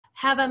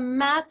have a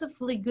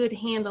massively good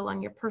handle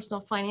on your personal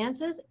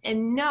finances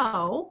and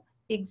know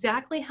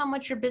exactly how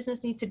much your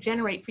business needs to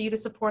generate for you to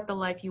support the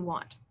life you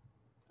want.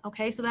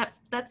 Okay, so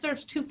that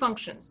serves two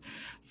functions.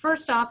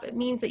 First off, it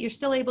means that you're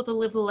still able to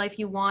live the life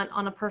you want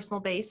on a personal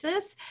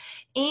basis.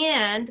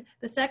 And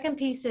the second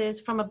piece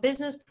is, from a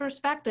business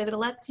perspective, it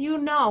lets you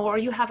know, or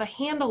you have a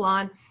handle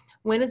on,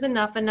 when is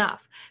enough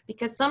enough?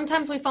 Because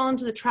sometimes we fall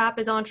into the trap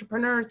as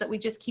entrepreneurs that we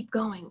just keep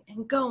going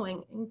and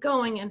going and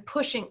going and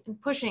pushing and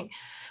pushing.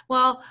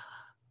 Well,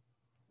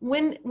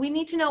 when we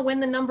need to know when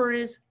the number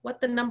is,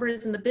 what the number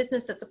is in the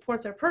business that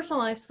supports our personal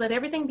life, so that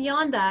everything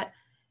beyond that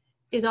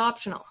is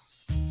optional.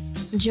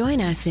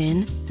 Join us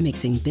in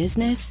Mixing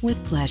Business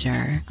with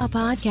Pleasure, a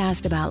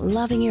podcast about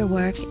loving your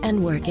work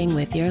and working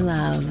with your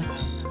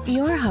love.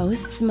 Your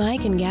hosts,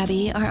 Mike and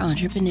Gabby, are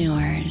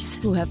entrepreneurs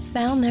who have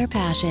found their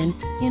passion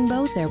in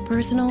both their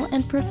personal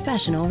and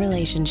professional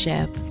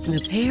relationship.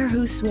 The pair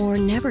who swore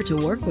never to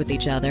work with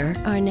each other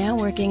are now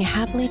working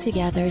happily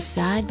together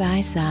side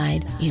by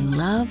side in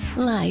love,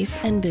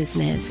 life, and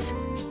business.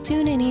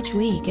 Tune in each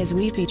week as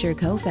we feature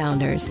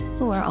co-founders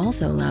who are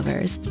also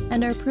lovers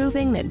and are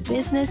proving that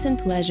business and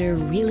pleasure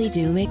really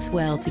do mix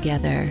well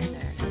together.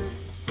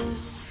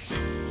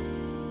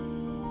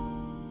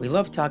 We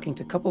love talking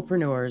to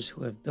couplepreneurs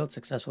who have built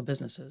successful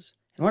businesses,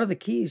 and one of the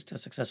keys to a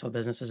successful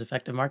business is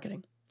effective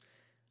marketing.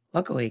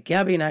 Luckily,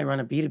 Gabby and I run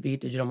a B2B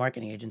digital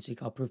marketing agency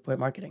called Proofpoint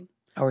Marketing.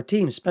 Our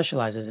team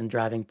specializes in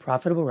driving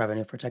profitable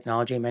revenue for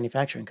technology and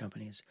manufacturing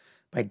companies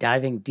by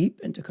diving deep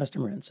into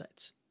customer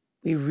insights.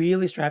 We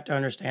really strive to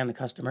understand the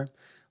customer.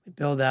 We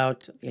build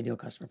out the ideal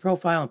customer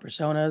profile and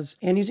personas,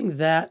 and using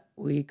that,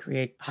 we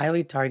create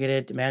highly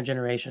targeted demand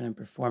generation and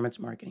performance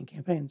marketing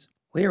campaigns.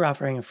 We are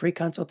offering a free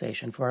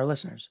consultation for our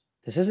listeners.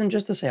 This isn't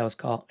just a sales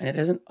call, and it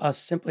isn't us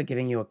simply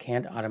giving you a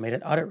canned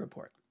automated audit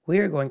report. We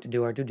are going to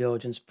do our due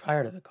diligence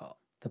prior to the call.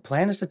 The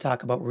plan is to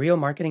talk about real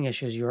marketing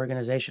issues your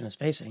organization is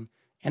facing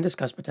and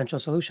discuss potential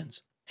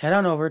solutions. Head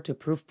on over to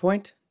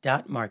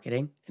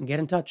proofpoint.marketing and get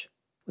in touch.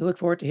 We look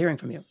forward to hearing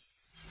from you.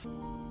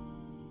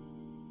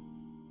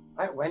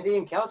 All right, Wendy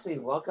and Kelsey,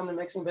 welcome to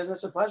Mixing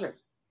Business with Pleasure.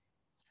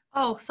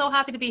 Oh, so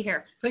happy to be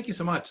here. Thank you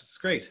so much. It's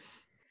great.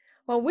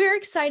 Well, we're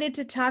excited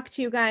to talk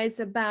to you guys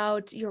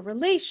about your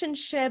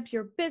relationship,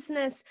 your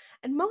business,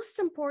 and most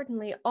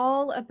importantly,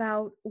 all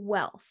about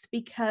wealth.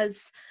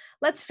 Because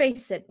let's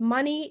face it,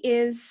 money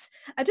is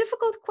a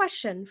difficult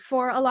question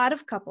for a lot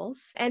of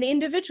couples and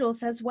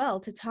individuals as well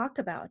to talk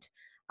about.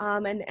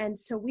 And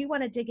so we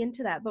want to dig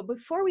into that. But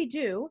before we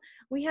do,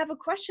 we have a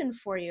question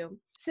for you.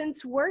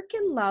 Since work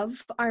and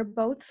love are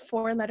both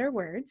four-letter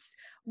words,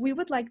 we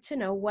would like to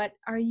know, what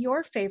are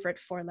your favorite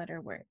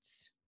four-letter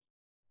words?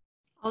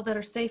 All that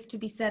are safe to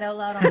be said out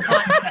loud on the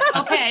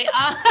podcast. Okay.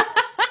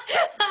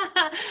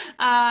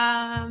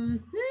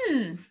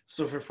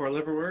 So for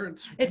four-letter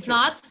words? It's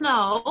not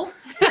snow.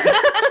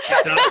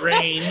 It's not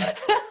rain.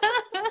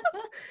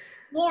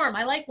 Warm.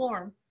 I like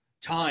warm.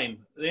 Time.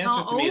 The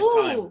answer to me is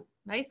time.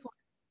 Nice one.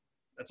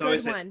 That's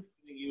always something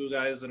you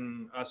guys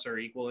and us are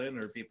equal in,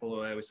 or people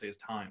who I always say is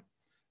time.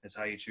 It's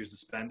how you choose to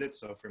spend it.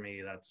 So for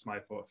me, that's my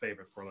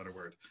favorite four-letter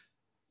word.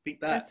 Beat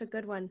that. That's a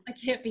good one. I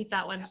can't beat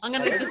that one. I'm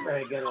going to just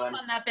very good one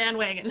on that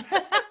bandwagon.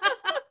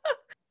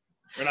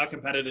 We're not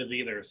competitive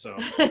either, so.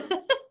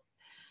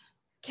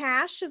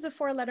 Cash is a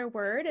four-letter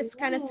word. It's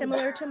kind of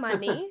similar to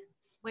money.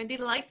 Wendy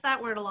likes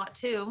that word a lot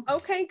too.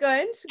 Okay,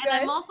 good. And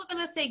I'm also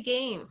going to say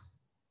game.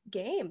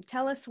 Game.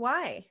 Tell us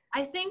why.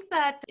 I think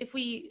that if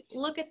we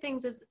look at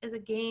things as a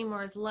game,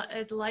 or as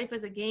life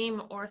as a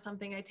game or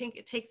something, I think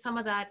it takes some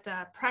of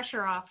that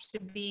pressure off to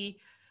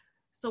be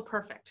so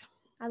perfect.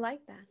 I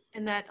like that.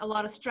 And that a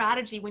lot of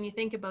strategy, when you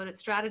think about it,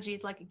 strategy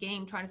is like a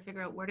game, trying to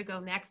figure out where to go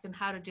next and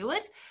how to do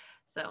it.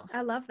 So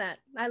I love that.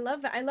 I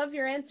love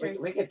your answers.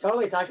 We could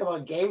totally talk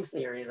about game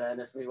theory then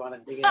if we want to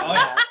dig into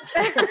that.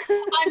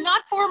 I'm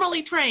not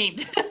formally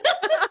trained.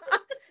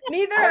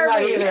 Neither I'm are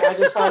not we. either. I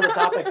just found the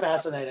topic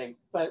fascinating.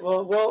 But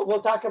we'll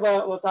talk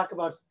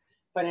about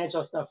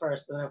financial stuff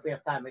first, and then if we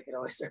have time, we can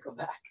always circle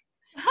back.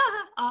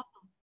 Awesome.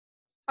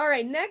 All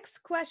right. Next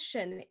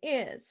question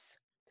is,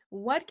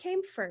 what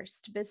came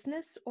first,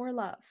 business or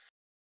love?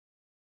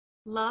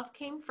 Love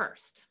came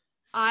first.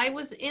 I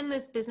was in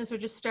this business, or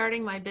just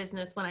starting my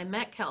business, when I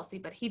met Kelsey,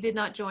 but he did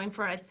not join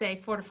for, I'd say,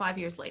 4 to 5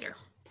 years later.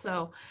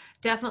 So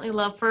definitely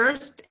love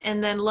first,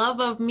 and then love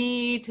of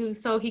me too,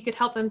 so he could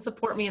help and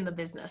support me in the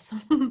business.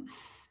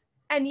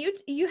 And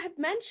you had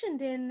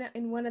mentioned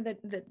in one of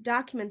the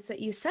documents that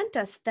you sent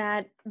us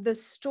that the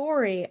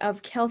story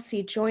of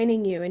Kelsey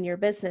joining you in your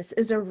business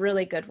is a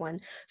really good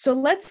one. So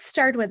let's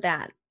start with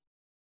that.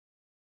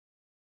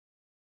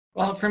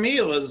 Well, for me,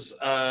 it was,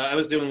 I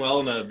was doing well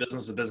in a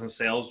business-to-business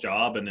sales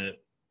job, and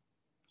it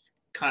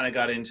kind of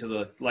got into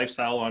the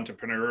lifestyle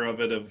entrepreneur of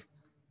it, of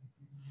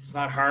it's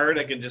not hard.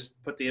 I can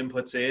just put the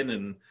inputs in,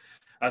 and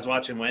I was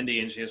watching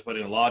Wendy, and she was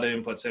putting a lot of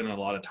inputs in and a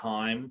lot of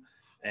time.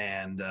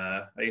 And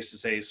I used to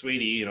say,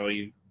 sweetie,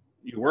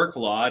 you work a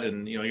lot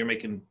and, you know, you're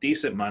making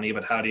decent money,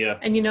 but how do you,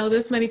 And you know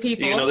this many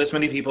people. you know this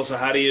many people, so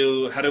how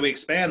do we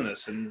expand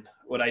this? And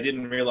what I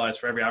didn't realize,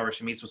 for every hour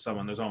she meets with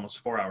someone, there's almost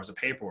 4 hours of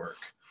paperwork.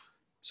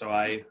 So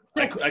I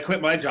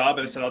quit my job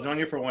and I said, I'll join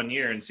you for 1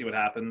 year and see what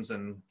happens.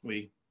 And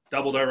we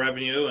doubled our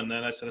revenue. And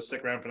then I said, I'll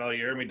stick around for another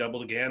year, and we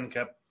doubled again,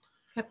 kept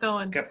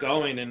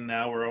going. And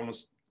now we're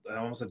almost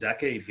a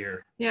decade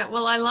here. Yeah,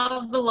 well, I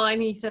love the line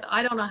he said,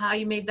 I don't know how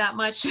you made that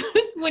much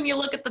when you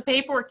look at the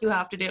paperwork you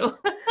have to do.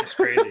 It's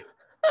crazy.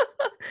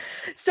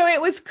 So it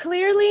was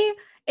clearly,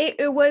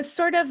 it was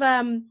sort of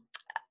an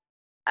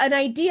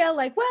idea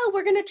like, well,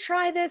 we're going to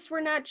try this.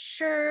 We're not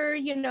sure,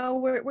 you know,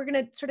 we're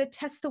going to sort of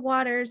test the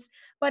waters,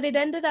 but it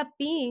ended up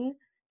being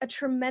a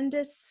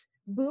tremendous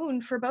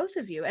boon for both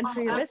of you and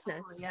for your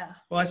business. Yeah.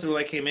 Well, I said, when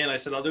I came in, I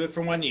said, I'll do it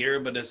for 1 year,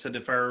 but I said,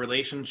 if our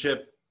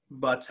relationship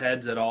butts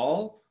heads at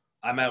all,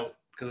 I'm out,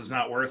 because it's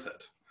not worth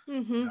it.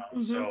 Mm-hmm, You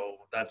know? So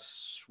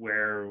that's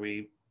where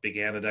we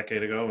began a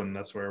decade ago, and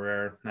that's where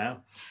we're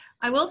now.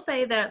 I will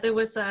say that there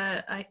was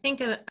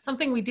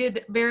something we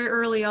did very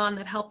early on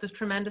that helped us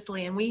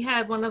tremendously. And we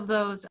had one of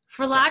those,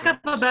 for lack of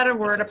a better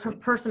word, a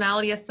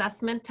personality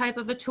assessment type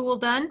of a tool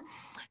done.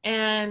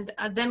 And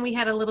then we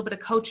had a little bit of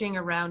coaching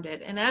around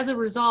it. And as a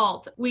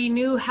result, we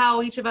knew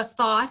how each of us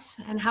thought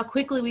and how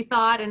quickly we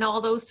thought and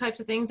all those types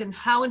of things, and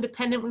how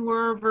independent we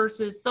were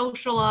versus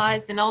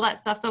socialized and all that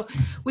stuff. So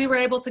we were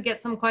able to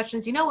get some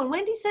questions, you know, when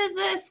Wendy says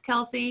this,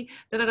 Kelsey,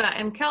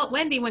 and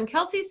Wendy, when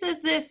Kelsey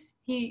says this,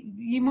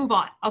 you move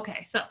on.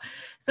 Okay. So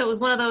it was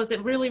one of those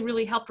that really,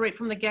 really helped right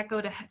from the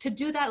get-go to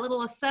do that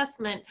little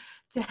assessment,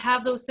 to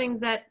have those things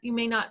that you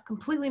may not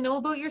completely know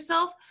about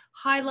yourself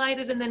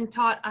highlighted, and then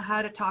taught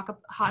how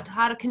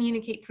to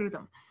communicate through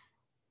them.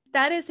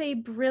 That is a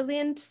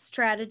brilliant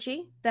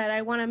strategy that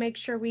I want to make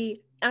sure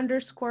we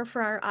underscore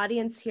for our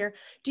audience here.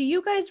 Do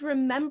you guys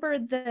remember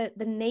the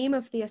name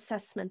of the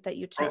assessment that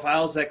you took?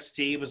 Profiles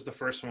XT was the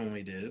first one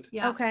we did.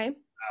 Yeah. Okay.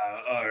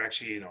 Or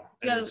actually, you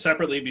know,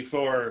 separately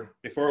before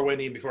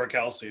Wendy and before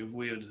Kelsey,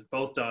 we had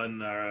both done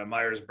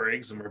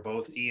Myers-Briggs, and we're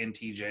both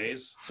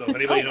ENTJs. So if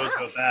anybody knows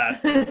about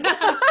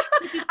that.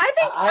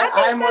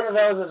 I'm one of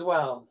those as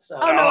well. So.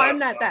 Oh no, I'm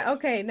not that.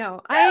 Okay,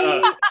 no,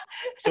 I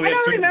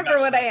don't remember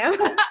what I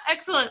am.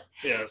 Excellent.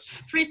 Yes.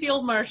 3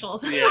 field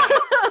marshals. Yeah.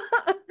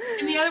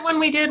 And the other one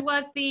we did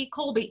was the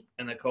Colby.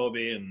 And the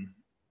Colby, and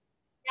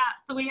yeah.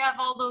 So we have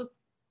all those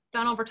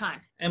done over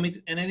time.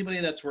 and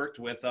anybody that's worked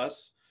with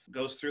us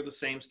goes through the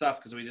same stuff,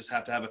 because we just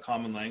have to have a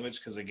common language,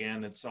 because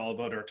again, it's all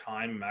about our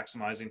time,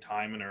 maximizing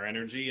time and our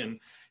energy, and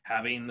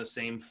having the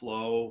same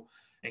flow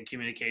and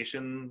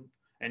communication,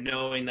 and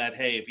knowing that,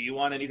 hey, if you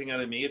want anything out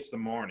of me, it's the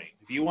morning.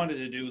 If you wanted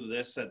to do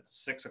this at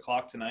 6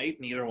 o'clock tonight,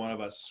 neither one of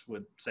us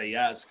would say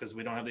yes, because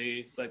we don't have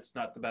that's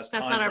not the best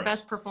time. That's not our for us.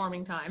 best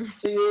performing time.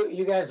 Do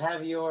you guys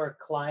have your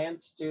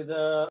clients do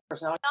the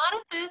personality? Not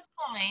at this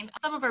point.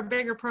 Some of our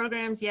bigger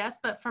programs, yes,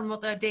 but from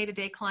what the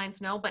day-to-day clients,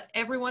 no. But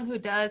everyone who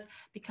does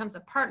becomes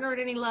a partner at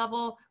any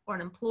level or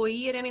an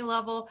employee at any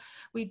level.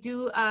 We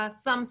do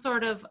some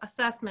sort of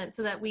assessment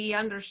so that we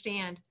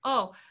understand,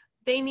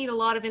 they need a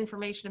lot of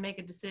information to make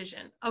a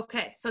decision.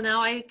 Okay, so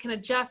now I can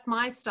adjust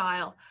my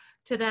style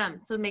to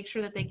them, so make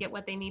sure that they get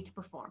what they need to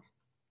perform.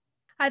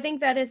 I think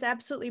that is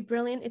absolutely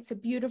brilliant. It's a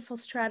beautiful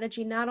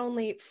strategy, not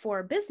only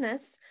for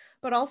business,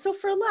 but also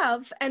for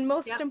love. And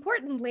most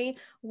importantly,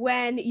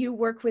 when you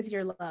work with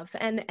your love.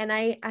 And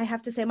I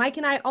have to say, Mike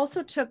and I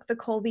also took the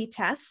Colby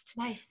test.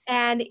 Nice.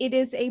 And it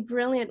is a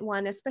brilliant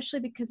one,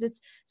 especially because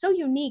it's so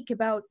unique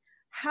about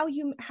how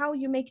you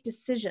make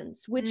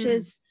decisions, which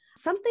is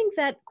something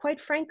that,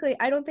 quite frankly,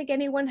 I don't think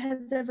anyone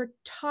has ever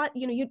taught.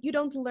 You know, you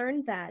don't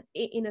learn that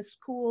in a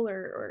school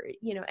or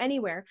you know,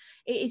 anywhere.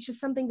 It's just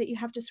something that you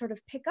have to sort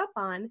of pick up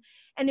on.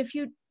 And if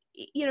you're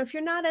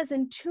not as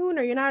in tune,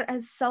 or you're not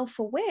as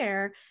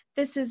self-aware,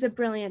 this is a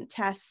brilliant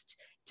test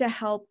to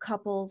help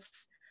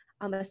couples,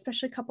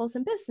 especially couples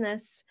in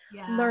business,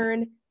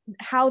 learn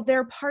how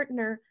their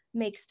partner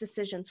makes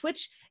decisions,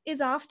 which is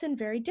often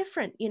very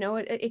different. You know,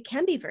 it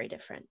can be very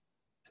different.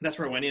 That's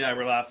where Wendy and I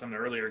were laughing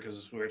earlier,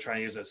 because we were trying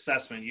to use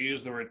assessment. You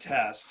use the word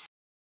test.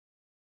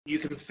 You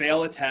can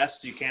fail a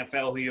test. You can't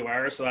fail who you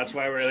are. So that's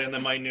why we're in the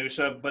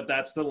minutia. But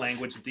that's the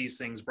language that these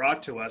things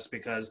brought to us,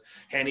 because,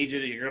 hey,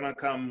 you're going to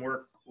come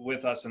work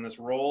with us in this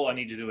role. I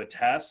need you to do a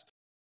test.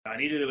 I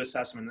need you to do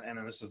assessment. And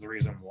then this is the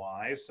reason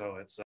why. So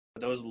it's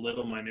those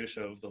little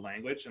minutia of the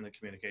language and the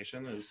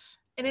communication is.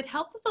 And it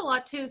helped us a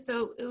lot too.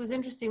 So it was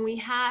interesting. We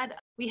had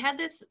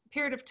this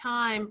period of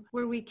time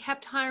where we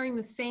kept hiring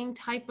the same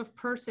type of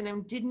person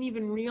and didn't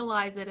even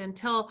realize it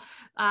until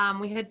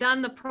we had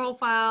done the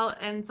profile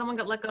and someone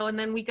got let go. And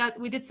then we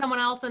did someone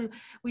else and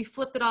we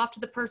flipped it off to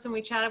the person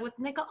we chatted with,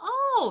 and they go,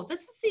 oh,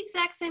 this is the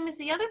exact same as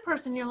the other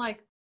person. You're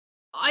like,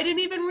 I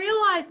didn't even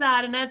realize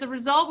that. And as a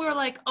result, we were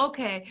like,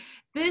 okay,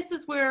 this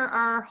is where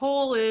our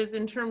hole is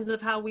in terms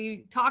of how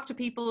we talk to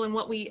people, and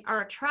what we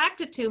are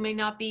attracted to may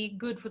not be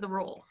good for the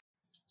role.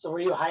 So were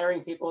you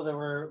hiring people that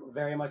were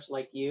very much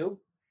like you?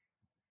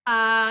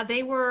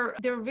 They were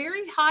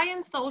very high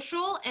in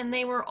social, and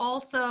they were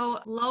also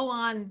low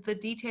on the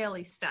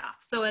detail-y stuff.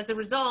 So as a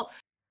result,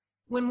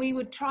 when we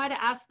would try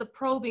to ask the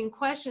probing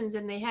questions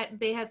and they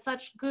had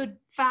such good,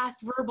 fast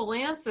verbal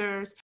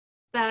answers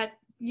that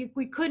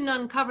we couldn't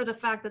uncover the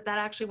fact that that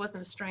actually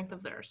wasn't a strength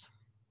of theirs.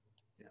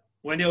 Yeah.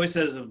 Wendy always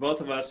says if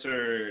both of us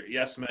are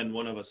yes men,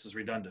 one of us is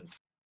redundant.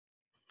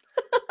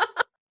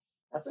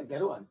 That's a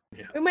good one.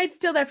 Yeah. We might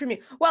steal that from you.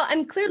 Well,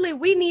 and clearly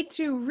we need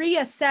to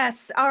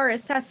reassess our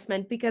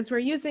assessment because we're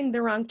using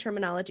the wrong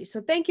terminology. So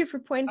thank you for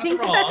pointing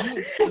Not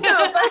that. wrong.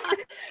 No,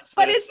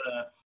 but It's,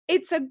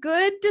 it's a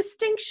good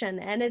distinction,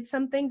 and it's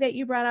something that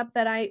you brought up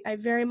that I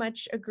very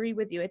much agree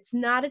with you. It's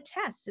not a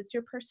test, it's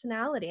your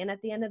personality. And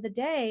at the end of the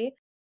day,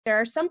 there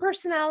are some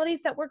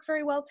personalities that work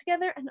very well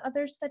together and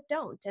others that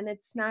don't. And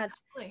it's not.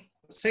 it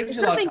saves There's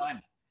you a lot of nothing-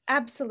 time.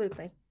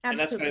 Absolutely. And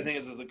that's the Absolutely. kind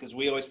of thing is because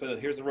we always put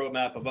here's the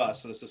roadmap of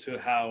us. So this is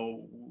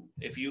how,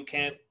 if you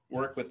can't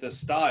work with this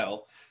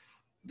style,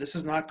 this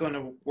is not going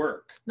to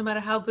work. No matter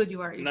how good you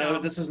are at your No,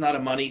 job. this is not a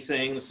money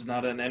thing. This is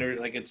not an energy,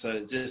 like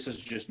this is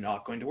just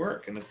not going to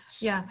work. And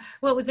it's, Yeah.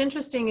 What was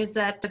interesting is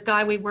that the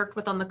guy we worked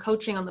with on the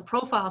coaching on the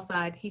profile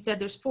side, he said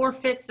there's 4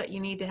 fits that you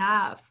need to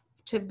have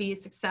to be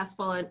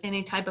successful in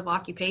any type of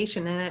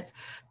occupation. And it's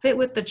fit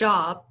with the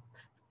job,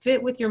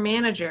 fit with your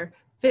manager,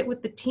 fit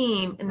with the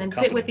team, and then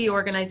fit with the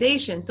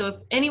organization. So if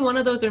any one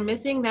of those are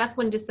missing, that's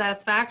when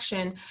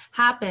dissatisfaction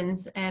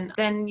happens, and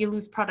then you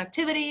lose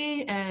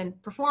productivity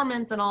and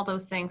performance and all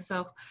those things.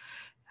 So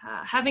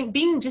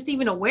being just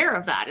even aware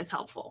of that is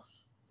helpful.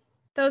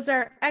 Those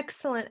are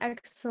excellent,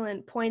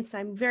 excellent points.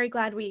 I'm very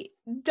glad we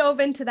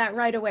dove into that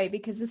right away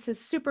because this is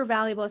super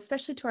valuable,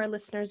 especially to our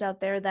listeners out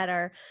there that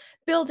are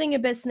building a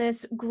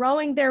business,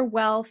 growing their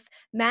wealth,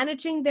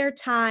 managing their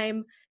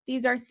time.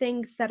 These are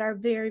things that are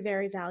very,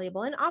 very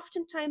valuable. And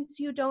oftentimes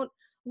you don't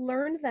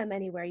learn them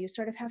anywhere. You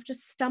sort of have to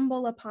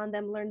stumble upon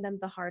them, learn them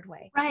the hard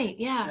way. Right.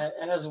 Yeah.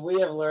 And as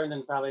we have learned,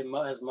 and probably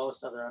as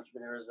most other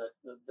entrepreneurs, that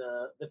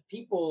the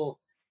people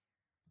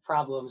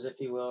problems,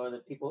 if you will, or the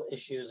people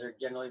issues are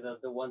generally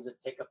the ones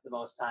that take up the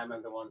most time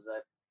and the ones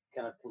that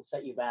kind of can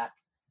set you back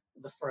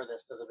the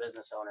furthest as a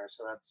business owner.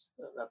 So that's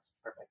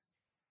perfect.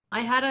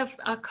 I had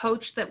a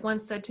coach that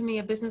once said to me,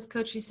 a business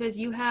coach, he says,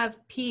 you have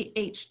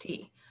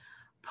PHD,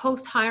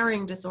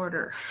 post-hiring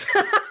disorder.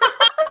 Because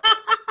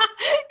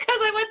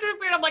I went through a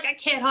period, I'm like, I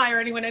can't hire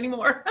anyone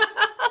anymore.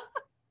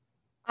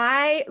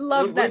 I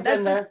love that. We've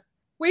been there.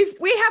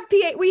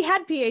 We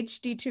had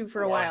PhD too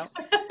for a while.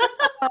 Yes.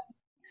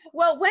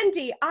 Well,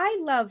 Wendy, I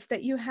love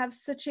that you have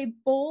such a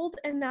bold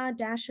and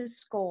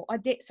audacious goal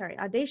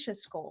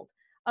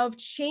of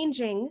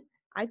changing,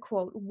 I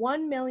quote,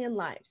 1 million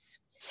lives.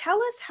 Tell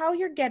us how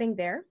you're getting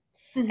there.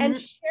 And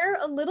share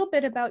a little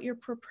bit about your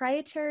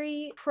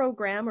proprietary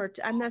program, or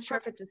I'm not sure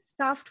if it's a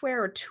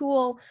software or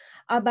tool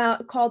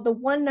called the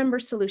One Number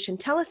Solution.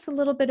 Tell us a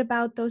little bit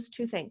about those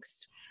two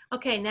things.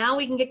 Okay, now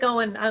we can get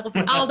going. I'll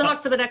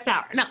talk for the next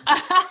hour. No.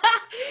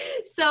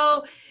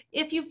 So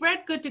if you've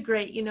read Good to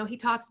Great, he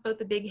talks about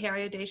the big,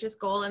 hairy, audacious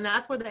goal, and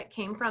that's where that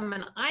came from.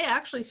 And I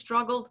actually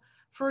struggled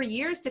for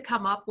years to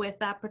come up with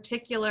that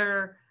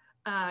particular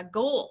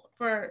goal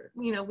for,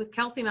 with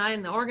Kelsey and I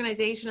and the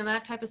organization and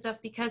that type of stuff,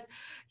 because,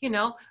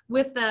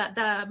 with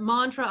the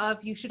mantra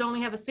of you should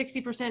only have a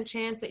 60%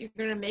 chance that you're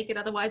going to make it,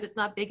 otherwise it's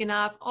not big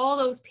enough, all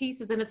those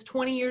pieces, and it's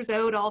 20 years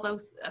out, all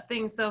those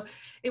things. So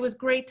it was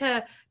great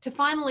to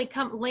finally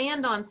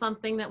land on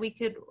something that we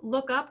could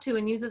look up to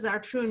and use as our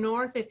true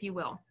north, if you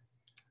will.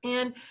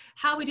 And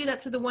how we do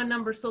that through the One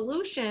Number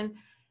Solution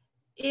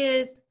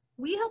is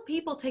we help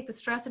people take the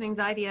stress and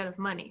anxiety out of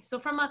money. So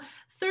from a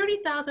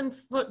 30,000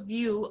 foot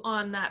view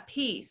on that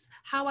piece,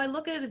 how I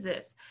look at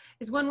it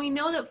is when we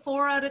know that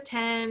 4 out of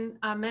 10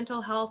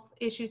 mental health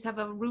issues have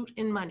a root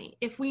in money.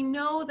 If we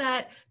know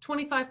that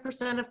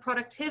 25% of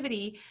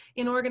productivity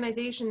in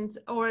organizations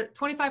or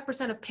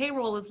 25% of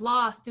payroll is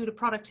lost due to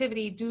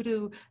productivity, due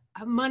to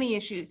money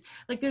issues,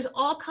 like there's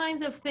all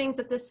kinds of things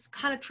that this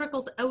kind of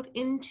trickles out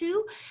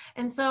into.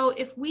 And so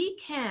if we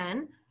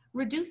can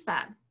reduce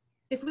that,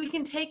 if we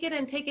can take it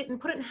and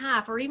put it in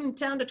half or even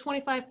down to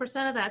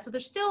 25% of that. So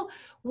they're still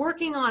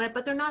working on it,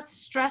 but they're not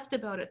stressed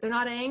about it. They're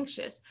not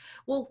anxious.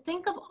 Well,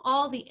 think of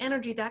all the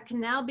energy that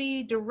can now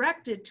be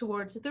directed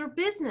towards their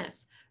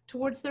business,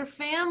 towards their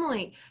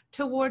family,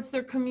 towards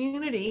their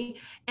community.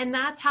 And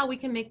that's how we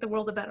can make the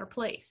world a better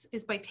place,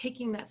 is by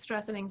taking that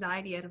stress and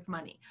anxiety out of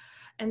money.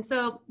 And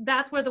so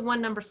that's where the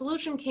One Number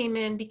Solution came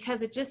in,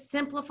 because it just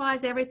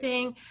simplifies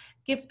everything,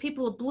 gives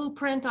people a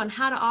blueprint on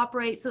how to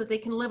operate so that they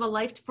can live a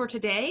life for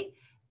today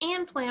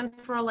and plan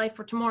for a life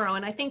for tomorrow.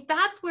 And I think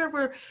that's where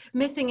we're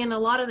missing in a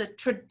lot of the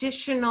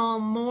traditional,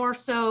 more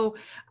so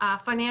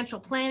financial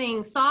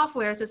planning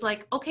softwares, is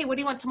like, okay, what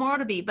do you want tomorrow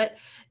to be? But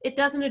it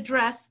doesn't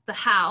address the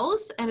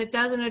hows, and it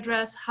doesn't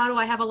address how do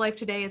I have a life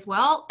today as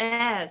well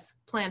as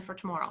plan for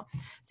tomorrow.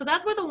 So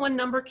that's where the One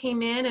Number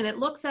came in, and it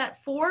looks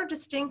at 4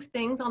 distinct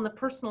things on the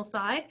personal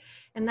side.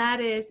 And that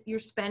is your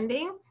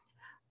spending,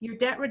 your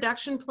debt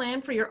reduction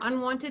plan for your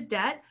unwanted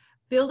debt,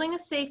 building a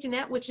safety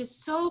net, which is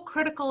so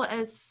critical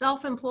as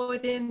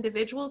self-employed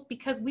individuals,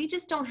 because we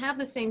just don't have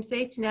the same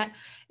safety net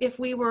if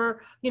we were,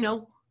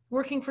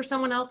 working for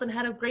someone else and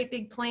had a great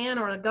big plan,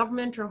 or a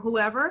government or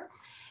whoever.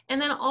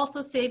 and then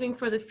also saving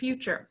for the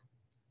future.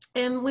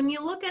 And when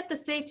you look at the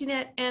safety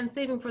net and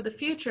saving for the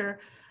future,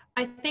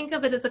 I think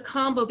of it as a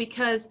combo,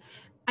 because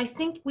I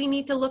think we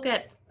need to look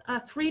at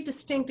three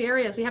distinct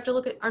areas. We have to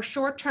look at our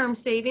short-term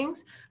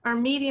savings, our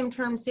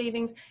medium-term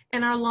savings,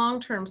 and our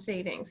long-term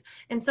savings.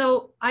 And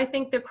so I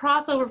think the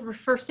crossover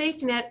for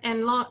safety net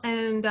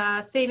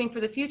and saving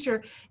for the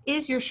future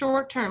is your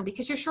short-term,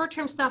 because your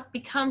short-term stuff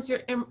becomes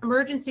your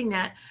emergency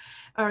net,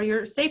 or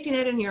your safety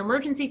net and your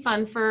emergency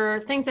fund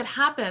for things that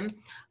happen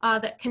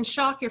that can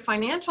shock your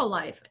financial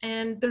life.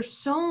 And there's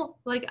so,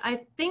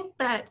 I think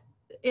that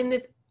in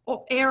this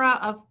era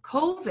of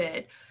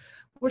COVID,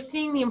 we're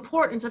seeing the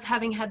importance of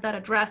having had that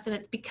addressed, and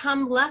it's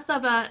become less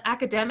of an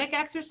academic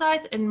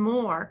exercise and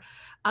more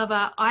of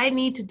a, I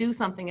need to do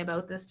something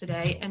about this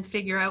today and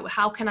figure out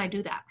how can I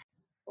do that.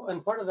 Well,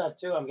 and part of that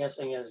too, I'm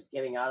guessing, is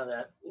getting out of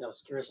that,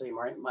 scarcity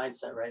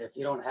mindset, right? If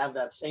you don't have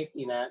that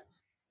safety net,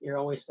 you're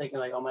always thinking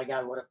like, oh my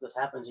God, what if this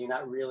happens? You're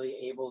not really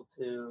able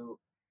to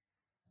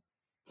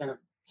kind of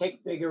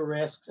take bigger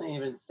risks and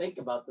even think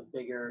about the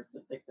future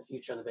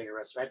and the bigger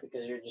risks, right?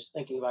 Because you're just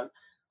thinking about,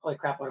 holy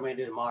crap, what am I going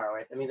to do tomorrow,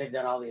 right? I mean, they've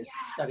done all these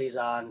studies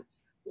on,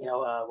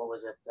 what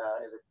was it?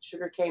 Is it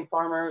sugarcane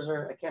farmers,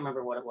 or I can't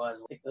remember what it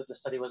was. I think the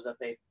study was that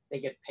they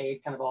get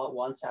paid kind of all at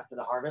once after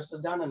the harvest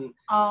is done, and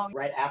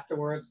right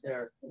afterwards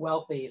they're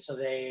wealthy, so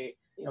they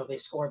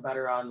score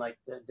better on like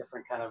the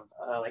different kind of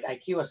like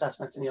IQ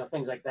assessments and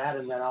things like that.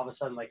 And then all of a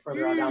sudden, like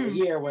further on down the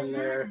year, when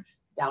they're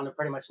down to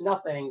pretty much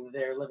nothing,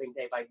 they're living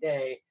day by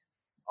day,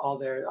 all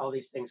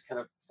these things kind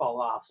of fall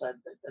off. So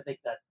I think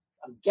that,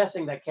 I'm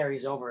guessing that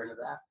carries over into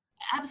that.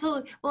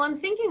 Absolutely. Well, I'm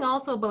thinking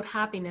also about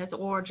happiness,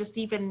 or just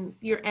even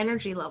your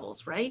energy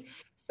levels, right?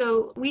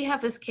 So we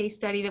have this case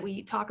study that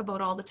we talk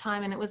about all the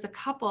time, and it was a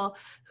couple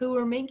who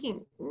were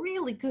making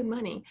really good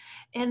money.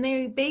 And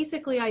their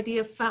basically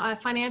idea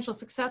of financial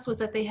success was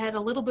that they had a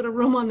little bit of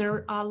room on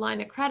their line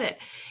of credit.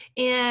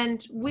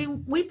 And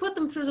we put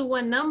them through the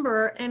one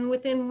number, and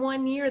within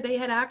 1 year, they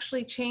had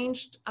actually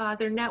changed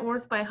their net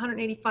worth by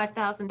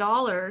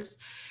 $185,000.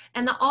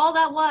 And all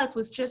that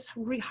was just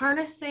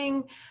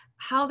harnessing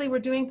how they were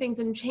doing things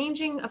and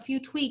changing a few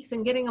tweaks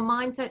and getting a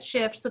mindset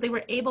shift, so they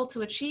were able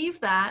to achieve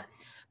that.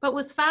 But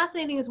what's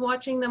fascinating is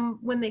watching them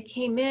when they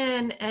came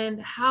in, and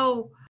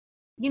how,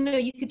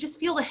 you could just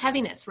feel the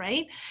heaviness,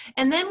 right?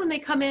 And then when they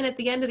come in at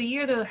the end of the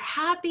year, they're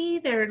happy,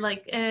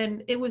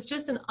 and it was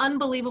just an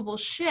unbelievable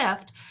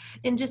shift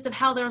in just of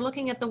how they're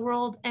looking at the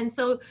world. And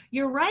so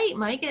you're right,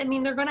 Mike. I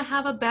mean, they're going to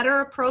have a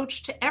better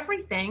approach to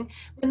everything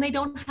when they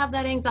don't have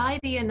that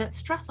anxiety and that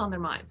stress on their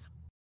minds.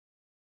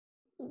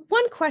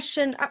 One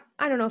question,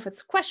 I don't know if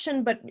it's a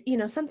question, but,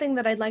 something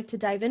that I'd like to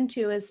dive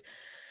into is,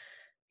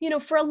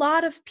 for a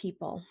lot of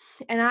people,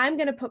 and I'm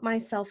going to put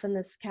myself in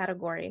this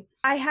category,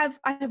 I have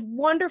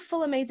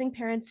wonderful, amazing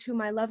parents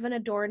whom I love and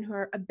adore and who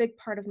are a big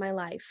part of my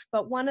life.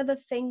 But one of the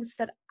things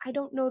that I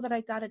don't know that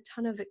I got a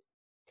ton of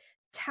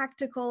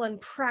tactical and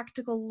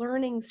practical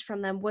learnings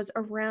from them was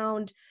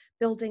around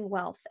building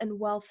wealth and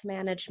wealth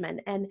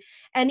management, and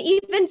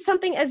even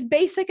something as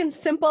basic and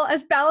simple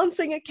as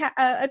balancing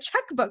a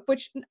checkbook,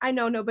 which I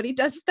know nobody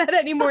does that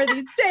anymore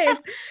these days.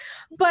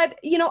 But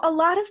a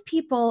lot of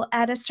people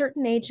at a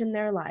certain age in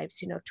their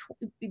lives,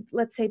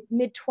 let's say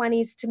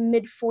mid-20s to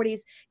mid-40s,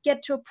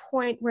 get to a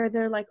point where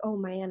they're like, oh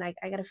man, I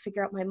got to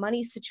figure out my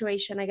money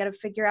situation. I got to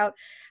figure out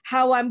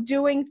how I'm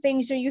doing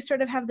things. You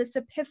sort of have this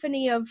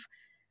epiphany of,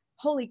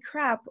 holy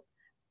crap,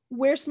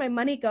 where's my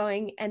money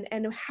going, and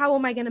how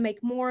am I going to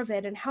make more of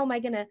it, and how am I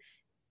going to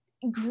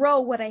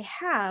grow what I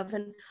have?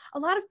 And a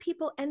lot of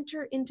people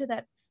enter into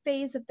that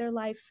phase of their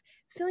life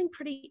feeling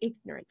pretty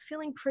ignorant,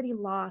 feeling pretty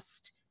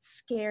lost,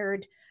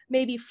 scared,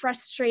 maybe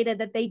frustrated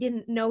that they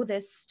didn't know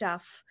this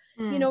stuff.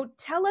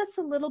 Tell us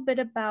a little bit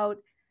about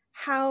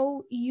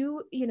how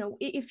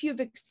if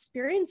you've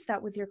experienced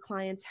that with your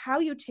clients, how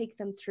you take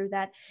them through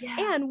that.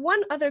 Yeah. And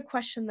one other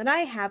question that I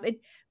have, it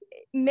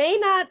may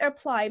not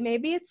apply,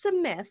 maybe it's a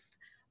myth,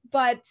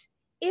 but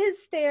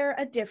is there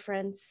a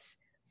difference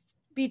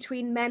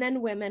between men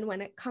and women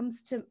when it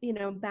comes to,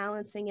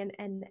 balancing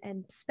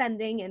and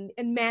spending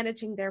and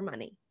managing their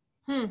money?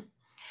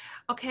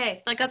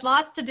 Okay, I got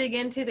lots to dig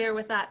into there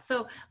with that.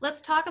 So let's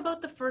talk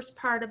about the first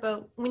part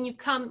about when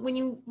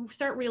you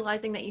start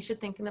realizing that you should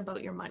thinking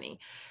about your money.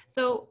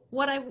 So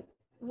what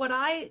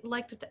I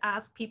like to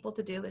ask people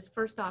to do is,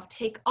 first off,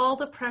 take all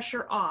the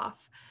pressure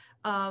off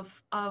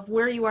of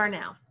where you are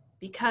now,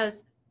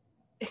 because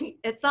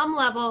at some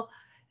level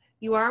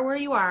you are where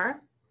you are,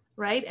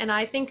 right? And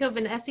I think of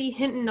an S.E.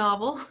 Hinton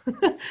novel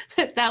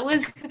that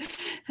was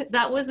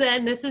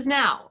then, this is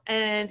now.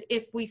 And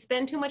if we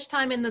spend too much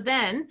time in the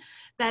then,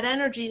 that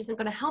energy isn't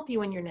going to help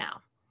you in your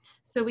now.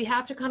 So we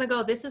have to kind of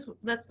go,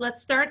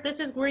 let's start, this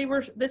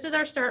is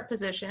our start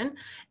position,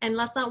 and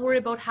let's not worry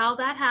about how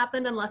that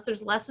happened unless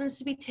there's lessons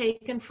to be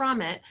taken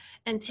from it,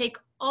 and take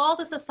all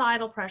the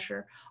societal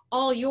pressure,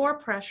 all your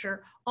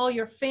pressure, all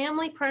your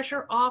family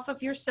pressure off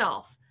of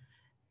yourself,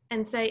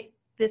 and say,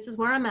 this is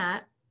where I'm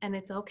at, and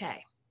it's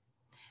okay.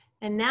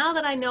 And now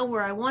that I know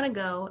where I want to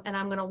go and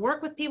I'm going to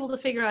work with people to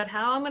figure out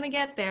how I'm going to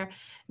get there,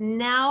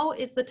 now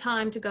is the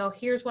time to go,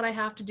 here's what I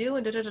have to do.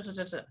 And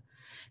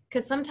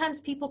because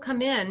sometimes people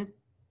come in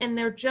and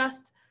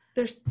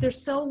they're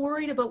so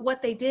worried about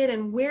what they did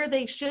and where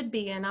they should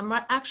be. And I'm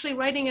actually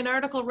writing an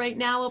article right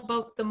now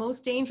about the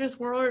most dangerous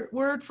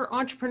word for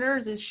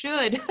entrepreneurs is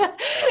should.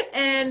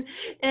 and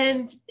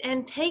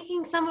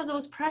taking some of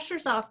those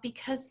pressures off,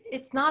 because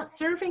it's not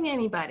serving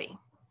anybody.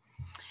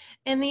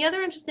 And the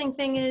other interesting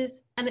thing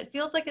is, and it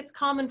feels like it's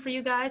common for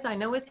you guys, I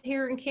know it's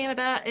here in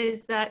Canada,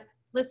 is that,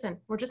 listen,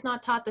 we're just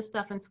not taught this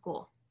stuff in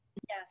school.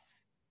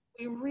 Yes.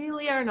 We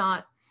really are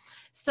not.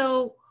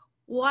 So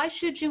why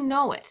should you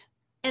know it?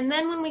 And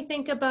then when we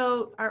think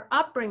about our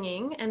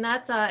upbringing, and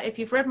that's, if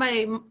you've read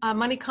my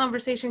money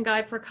conversation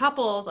guide for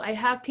couples, I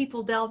have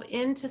people delve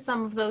into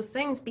some of those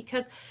things,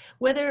 because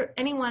whether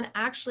anyone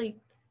actually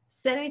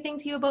said anything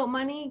to you about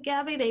money,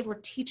 Gabby, they were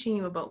teaching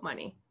you about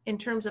money in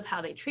terms of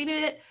how they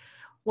treated it.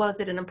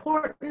 Was it an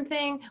important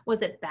thing?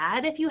 Was it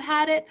bad if you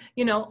had it?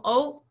 You know,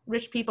 oh,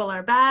 rich people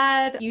are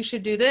bad. You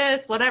should do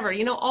this, whatever.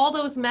 You know, all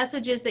those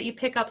messages that you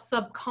pick up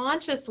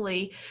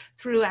subconsciously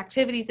through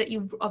activities that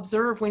you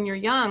observe when you're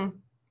young,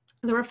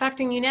 they're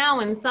affecting you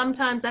now. And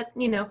sometimes that's,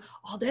 you know,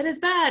 all debt is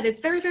bad. It's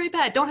very, very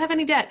bad. Don't have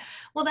any debt.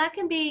 Well, that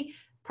can be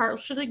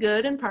partially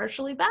good and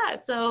partially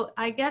bad. So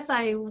I guess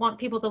I want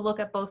people to look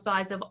at both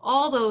sides of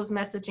all those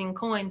messaging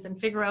coins and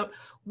figure out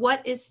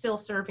what is still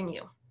serving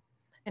you.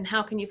 And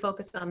how can you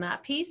focus on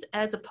that piece,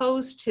 as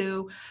opposed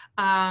to,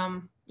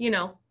 you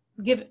know,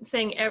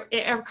 saying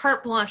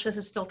carte blanche, this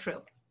is still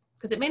true,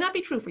 because it may not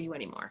be true for you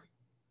anymore.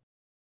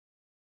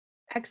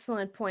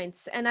 Excellent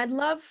points. And I'd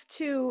love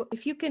to,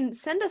 if you can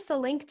send us a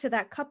link to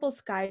that couples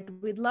guide,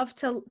 we'd love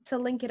to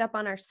link it up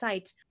on our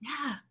site.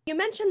 Yeah. You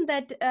mentioned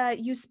that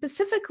you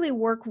specifically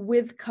work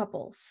with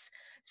couples.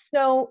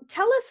 So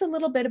tell us a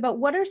little bit about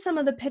what are some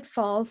of the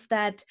pitfalls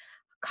that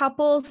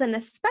couples, and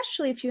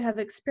especially if you have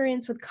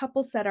experience with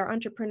couples that are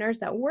entrepreneurs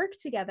that work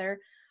together,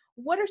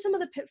 what are some of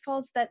the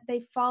pitfalls that they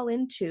fall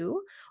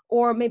into,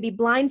 or maybe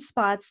blind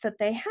spots that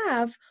they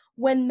have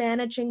when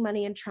managing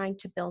money and trying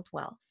to build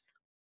wealth?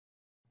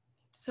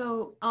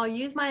 So I'll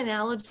use my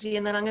analogy,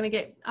 and then I'm going to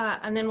get,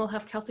 and then we'll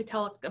have Kelsey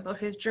tell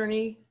about his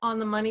journey on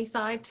the money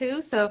side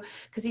too. So,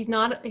 because he's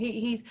not,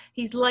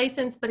 he's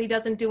licensed, but he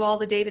doesn't do all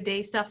the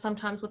day-to-day stuff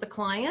sometimes with the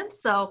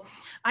clients. So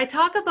I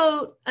talk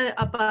about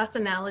a bus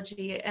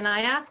analogy, and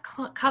I ask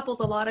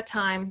couples a lot of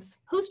times,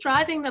 who's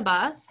driving the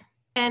bus?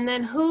 And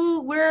then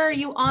where are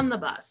you on the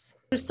bus?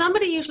 There's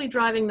somebody usually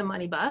driving the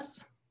money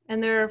bus,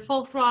 and they're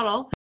full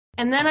throttle.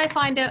 And then I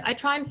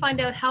try and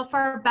find out how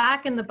far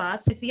back in the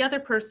bus is the other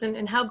person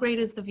and how great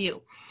is the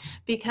view,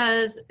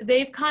 because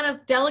they've kind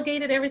of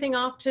delegated everything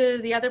off to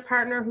the other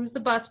partner, who's the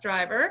bus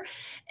driver,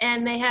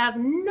 and they have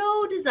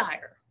no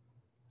desire,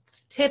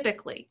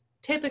 typically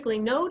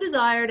no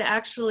desire to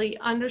actually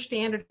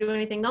understand or do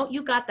anything. No,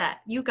 you got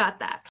that.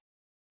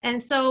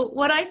 And so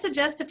what I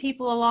suggest to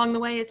people along the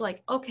way is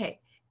like,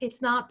 okay,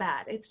 it's not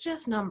bad. It's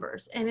just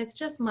numbers and it's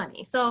just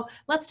money. So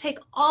let's take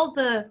all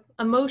the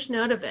emotion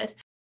out of it.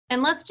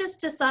 And let's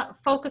just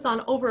focus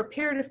on, over a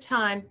period of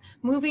time,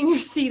 moving your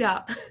seat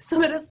up so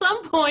that at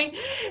some point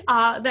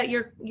that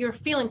you're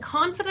feeling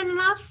confident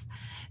enough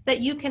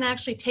that you can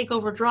actually take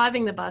over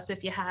driving the bus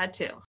if you had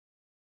to.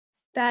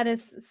 That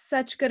is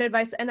such good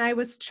advice. And I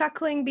was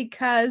chuckling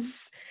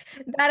because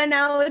that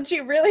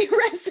analogy really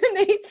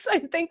resonates, I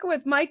think,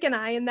 with Mike and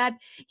I, in that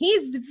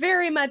he's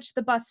very much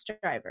the bus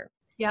driver.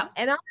 Yeah.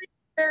 And I'm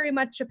very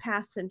much a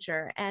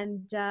passenger.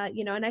 And,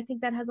 you know, and I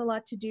think that has a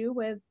lot to do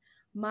with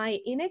my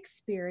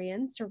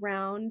inexperience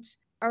around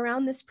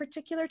this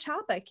particular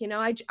topic. You know,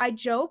 I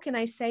joke and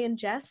I say in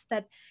jest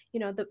that, you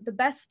know, the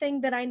best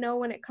thing that I know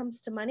when it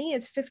comes to money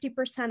is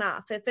 50%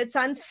 off. If it's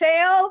on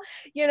sale,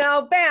 you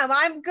know, bam,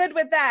 I'm good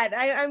with that.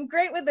 I'm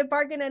great with the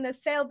bargain and a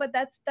sale, but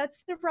that's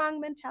the wrong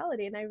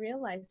mentality. And I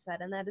realize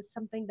that. And that is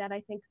something that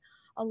I think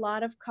a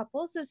lot of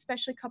couples,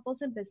 especially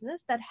couples in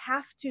business, that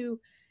have to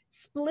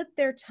split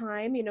their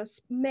time, you know,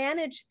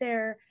 manage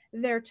their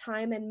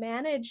time and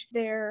manage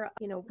their,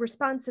 you know,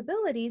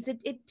 responsibilities.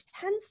 It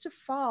tends to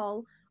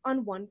fall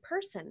on one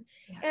person.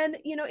 Yeah. And,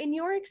 you know, in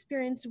your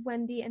experience,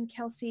 Wendy and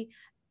Kelsey,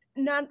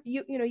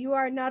 you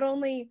are not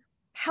only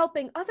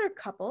helping other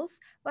couples,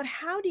 but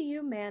how do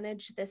you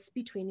manage this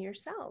between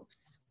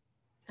yourselves?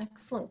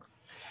 Excellent.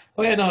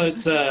 Oh yeah, no,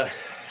 it's let's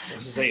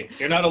just say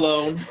you're not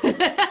alone.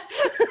 That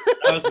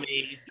was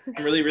me.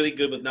 I'm really, really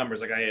good with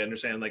numbers. Like, I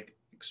understand, like,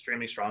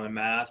 extremely strong in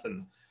math,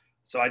 and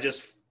so I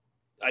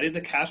did the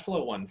cash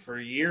flow one for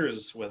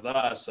years with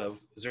us of,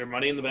 is there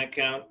money in the bank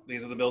account?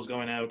 These are the bills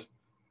going out.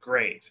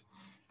 Great.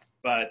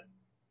 But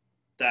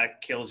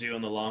that kills you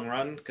in the long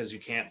run, because you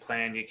can't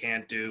plan, you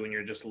can't do, and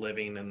you're just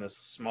living in this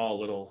small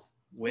little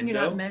window.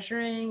 You're not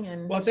measuring.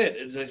 And well, that's it.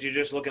 It's that you're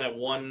just looking at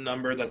one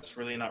number that's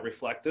really not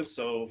reflective.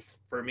 So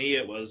for me,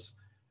 it was,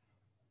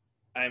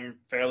 I'm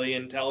fairly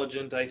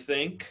intelligent, I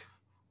think,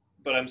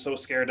 but I'm so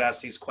scared to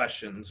ask these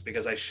questions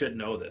because I should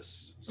know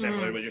this.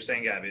 Similar to what you're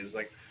saying, Gabby, is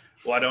like,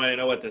 why don't I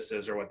know what this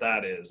is or what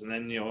that is? And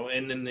then, you know,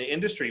 in the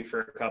industry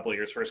for a couple of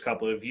years, first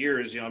couple of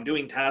years, you know, I'm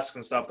doing tasks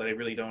and stuff that I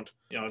really don't,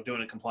 you know,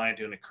 doing it compliant,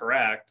 doing it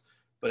correct,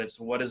 but it's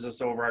what is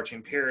this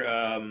overarching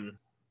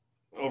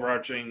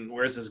overarching,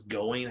 where is this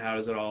going? How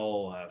does it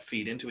all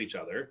feed into each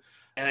other?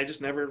 And I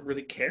just never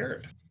really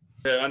cared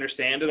to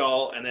understand it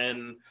all. And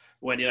then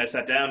when I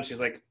sat down, she's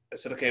like, I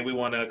said, okay, we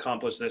want to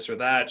accomplish this or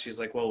that. She's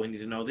like, well, we need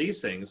to know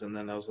these things. And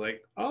then I was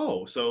like,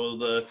 oh, so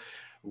the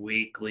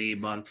weekly,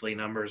 monthly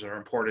numbers are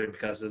important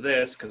because of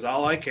this. Because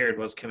all I cared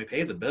was, can we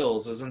pay the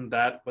bills? Isn't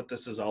that what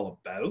this is all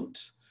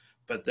about?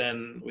 But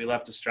then we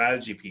left the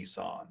strategy piece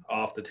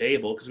off the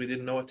table because we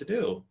didn't know what to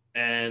do.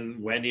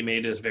 And Wendy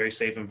made it a very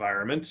safe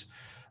environment,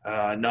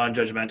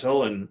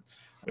 non-judgmental, and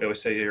we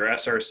always say your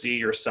SRC,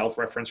 your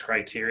self-reference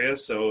criteria.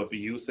 So if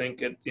you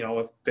think a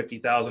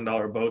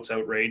 $50,000 boat's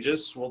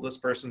outrageous, well, this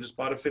person just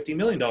bought a $50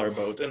 million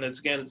boat. And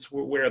it's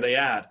where are they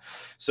at?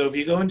 So if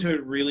you go into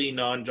it really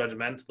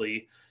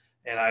non-judgmentally,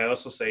 and I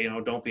also say,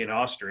 don't be an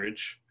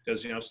ostrich,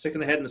 because,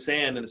 sticking the head in the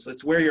sand, and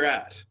it's where you're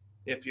at.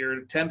 If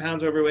you're 10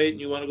 pounds overweight and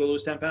you want to go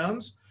lose 10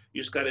 pounds,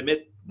 you just got to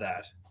admit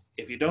that.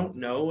 If you don't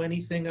know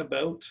anything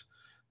about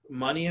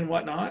money and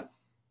whatnot,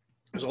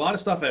 there's a lot of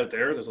stuff out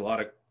there. There's a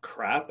lot of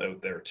crap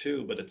out there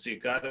too, but you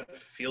gotta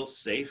feel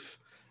safe.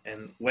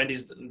 And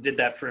Wendy's did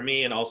that for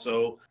me. And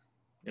also,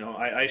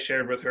 I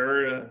shared with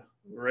her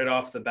right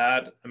off the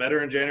bat. I met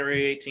her on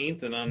January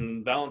 18th, and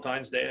on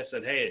Valentine's Day I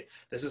said, hey,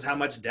 this is how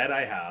much debt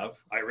I have.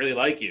 I really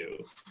like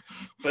you,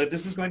 but if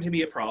this is going to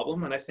be a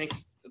problem, and I think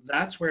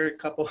that's where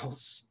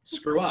couples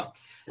screw up.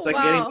 It's like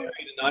getting married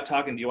and not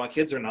talking, do you want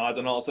kids or not?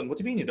 Then all of a sudden, what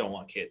do you mean you don't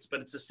want kids?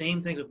 But it's the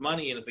same thing with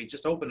money. And if we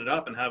just open it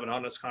up and have an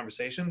honest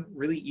conversation,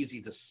 really easy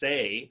to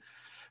say.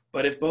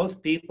 But if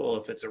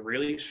it's a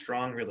really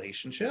strong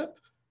relationship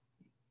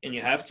and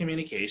you have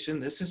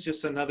communication, this is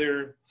just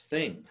another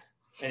thing.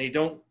 And you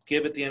don't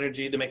give it the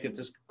energy to make it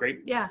this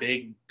great,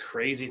 big,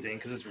 crazy thing,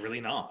 because it's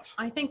really not.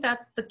 I think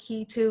that's the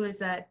key too, is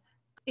that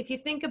if you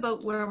think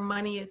about where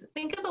money is,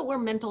 think about where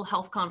mental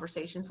health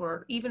conversations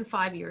were even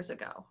 5 years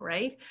ago,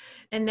 right?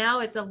 And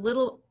now it's a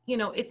little,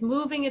 it's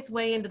moving its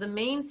way into the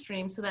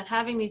mainstream so that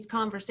having these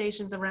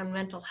conversations around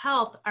mental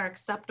health are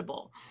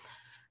acceptable.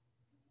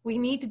 We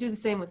need to do the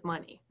same with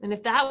money. And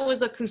if that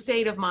was a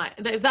crusade of mine,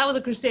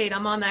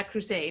 I'm on that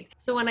crusade.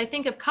 So when I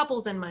think of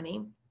couples and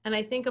money, and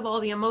I think of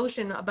all the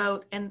emotion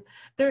about, and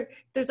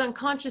there's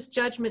unconscious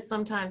judgment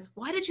sometimes.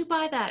 Why did you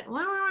buy that?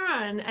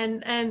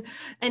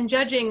 And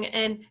judging.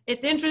 And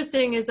it's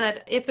interesting is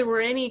that if there were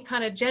any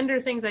kind of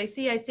gender things I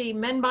see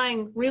men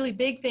buying really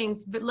big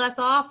things, but less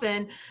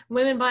often,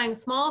 women buying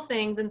small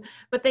things,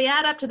 but they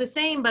add up to the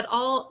same, but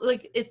all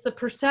it's the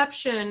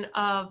perception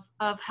of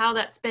how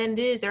that spend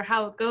is or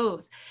how it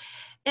goes.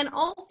 And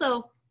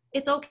also,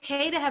 it's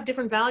okay to have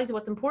different values of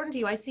what's important to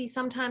you. I see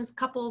sometimes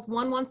couples,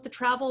 one wants to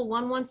travel,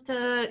 one wants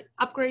to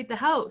upgrade the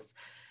house.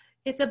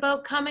 It's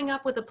about coming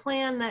up with a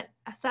plan that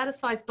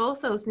satisfies both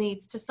those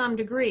needs to some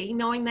degree,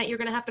 knowing that you're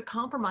going to have to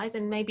compromise,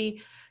 and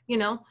maybe,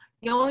 you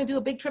only do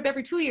a big trip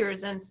every 2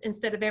 years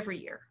instead of every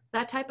year,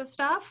 that type of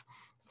stuff.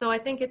 So I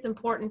think it's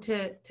important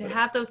to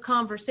have those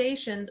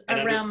conversations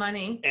around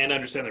money. And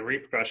understand the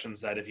repercussions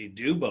that if you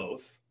do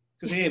both,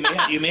 because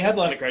you may have a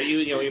lot of credit,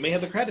 you may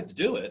have the credit to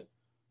do it,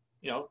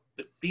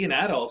 but be an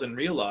adult and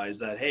realize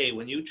that, hey,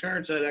 when you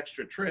charge that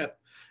extra trip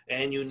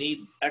and you need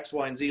X,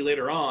 Y, and Z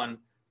later on,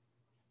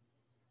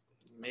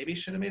 maybe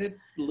should have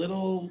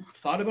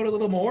thought about it a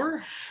little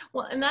more.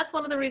 Well, and that's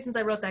one of the reasons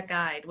I wrote that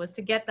guide, was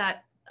to get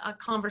that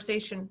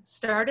conversation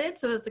started.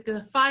 So it's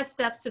the 5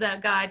 steps to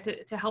that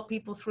guide to help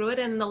people through it.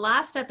 And the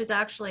last step is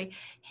actually,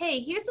 hey,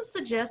 here's the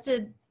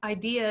suggested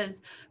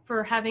ideas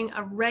for having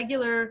a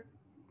regular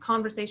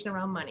conversation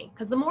around money.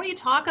 Because the more you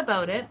talk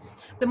about it,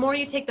 the more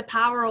you take the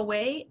power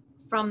away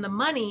from the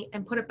money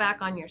and put it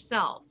back on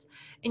yourselves.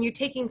 And you're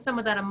taking some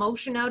of that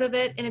emotion out of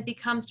it, and it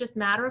becomes just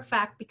matter of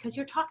fact because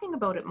you're talking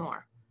about it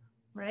more,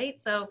 right?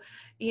 So,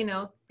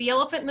 the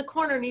elephant in the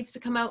corner needs to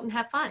come out and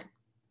have fun.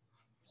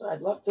 So I'd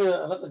love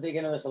to dig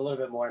into this a little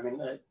bit more. I mean,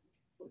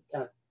 we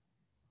kind of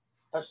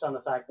touched on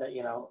the fact that,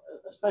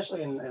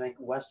 especially in, I think,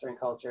 Western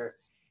culture,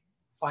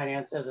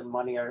 finances and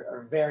money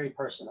are very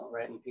personal,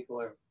 right? And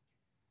people are,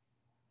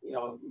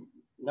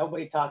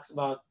 nobody talks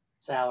about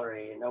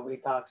salary, and nobody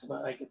talks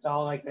about, it's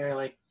all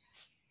they're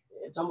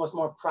it's almost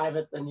more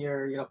private than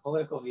your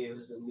political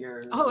views and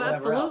your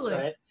whatever else,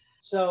 right?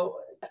 So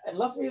I'd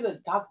love for you to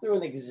talk through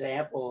an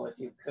example, if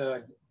you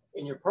could,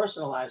 in your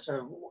personal life,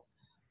 sort of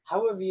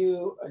how have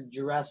you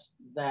addressed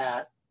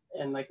that,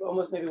 and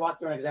almost maybe walk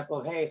through an example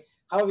of, hey,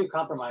 how have you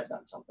compromised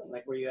on something,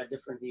 where you had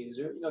different views,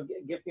 or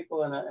give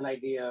people an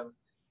idea of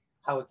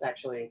how it's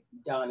actually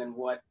done and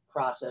what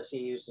process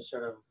you use to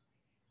sort of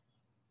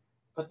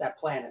put that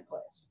plan in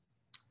place.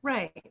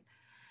 Right.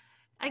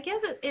 I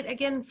guess it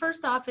again,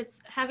 first off,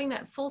 it's having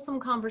that fulsome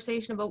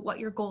conversation about what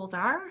your goals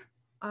are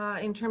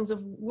in terms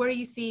of where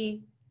you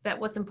see that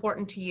what's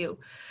important to you.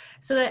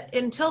 So that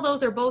until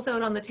those are both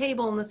out on the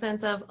table in the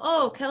sense of,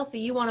 oh, Kelsey,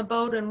 you want a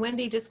boat and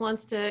Wendy just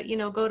wants to,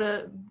 go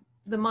to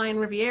the Mayan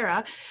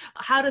Riviera.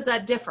 How does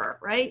that differ,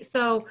 right?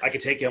 So I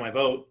could take you on my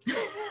boat.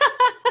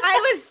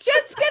 I was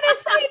just gonna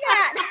say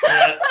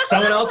that.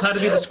 Someone else had to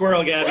be the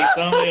squirrel, Gabby.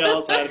 Somebody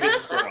else had to be the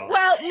squirrel.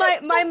 Well,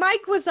 my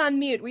mic was on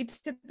mute. We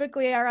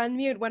typically are on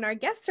mute when our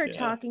guests are Yeah.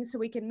 talking, so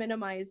we can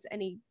minimize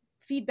any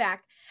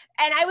feedback.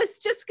 And I was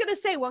just gonna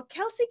say, well,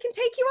 Kelsey can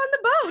take you on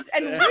the boat,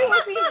 and we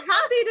will be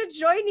happy to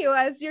join you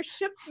as your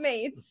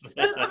shipmates.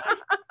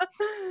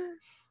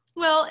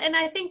 Well, and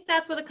I think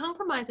that's where the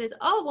compromise is.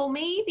 Oh, well,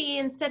 maybe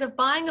instead of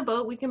buying a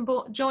boat, we can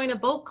join a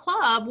boat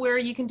club where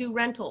you can do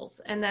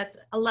rentals, and that's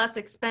a less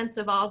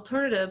expensive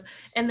alternative.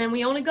 And then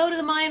we only go to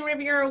the Mayan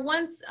Riviera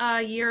once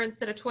a year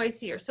instead of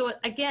twice a year. So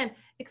again,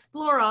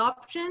 explore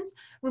options,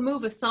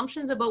 remove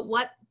assumptions about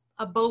what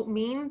a boat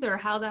means or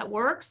how that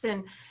works,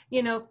 and,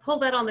 you know, pull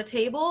that on the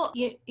table.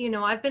 You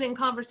know, I've been in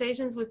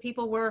conversations with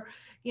people where,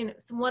 you know,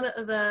 one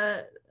of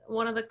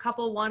the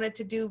couple wanted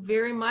to do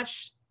very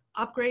much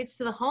upgrades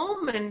to the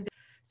home, and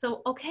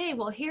so okay,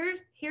 well,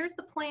 here's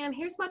the plan.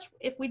 Here's much.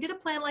 If we did a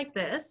plan like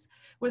this,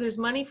 where there's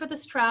money for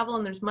this travel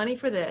and there's money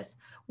for this,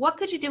 what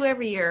could you do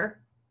every year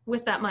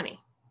with that money?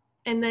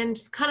 And then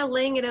just kind of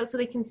laying it out so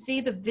they can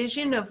see the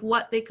vision of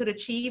what they could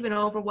achieve and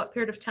over what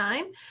period of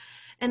time,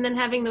 and then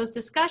having those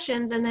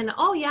discussions, and then,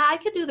 oh yeah, I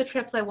could do the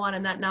trips I want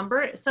in that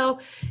number. So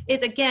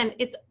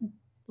it's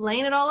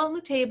laying it all on the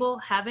table,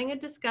 having a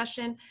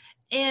discussion.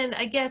 And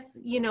I guess,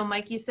 you know,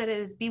 Mike, you said it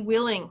is be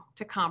willing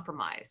to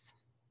compromise,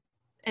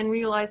 and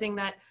realizing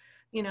that,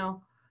 you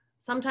know,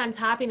 sometimes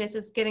happiness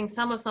is getting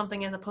some of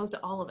something as opposed to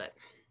all of it.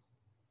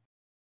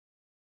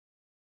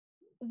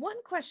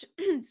 One question,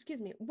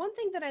 excuse me, one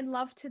thing that I'd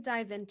love to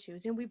dive into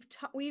is, and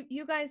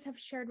you guys have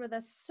shared with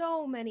us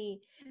so many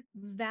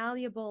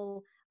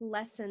valuable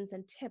lessons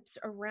and tips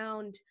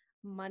around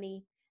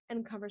money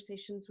and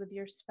conversations with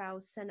your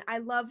spouse. And I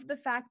love the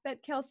fact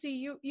that, Kelsey,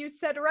 you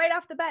said right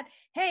off the bat,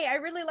 hey, I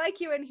really like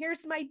you, and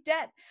here's my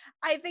debt.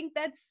 I think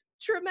that's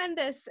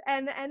tremendous.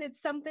 And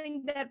it's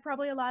something that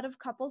probably a lot of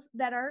couples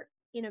that are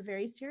in a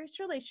very serious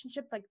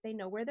relationship, like they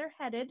know where they're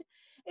headed,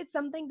 it's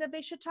something that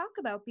they should talk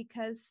about.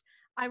 Because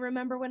I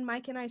remember when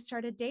Mike and I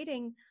started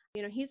dating,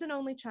 you know, he's an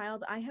only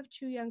child. I have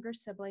 2 younger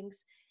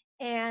siblings,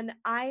 and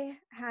I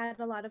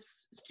had a lot of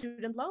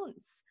student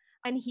loans.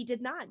 And he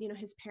did not. You know,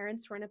 his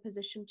parents were in a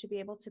position to be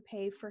able to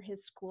pay for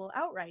his school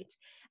outright.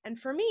 And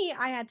for me,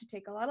 I had to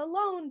take a lot of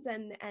loans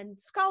and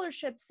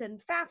scholarships and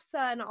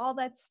FAFSA and all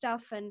that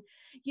stuff. And,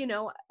 you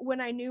know,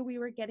 when I knew we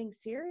were getting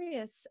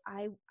serious,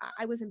 I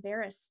was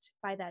embarrassed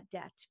by that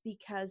debt,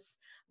 because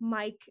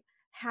Mike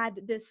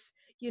had this,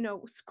 you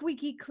know,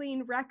 squeaky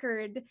clean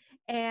record.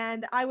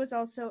 And I was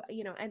also,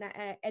 you know, and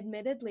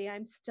admittedly,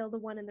 I'm still the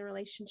one in the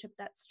relationship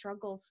that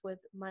struggles with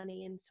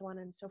money and so on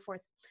and so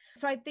forth.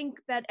 So I think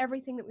that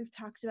everything that we've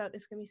talked about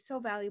is going to be so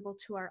valuable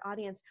to our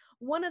audience.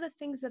 One of the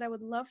things that I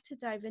would love to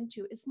dive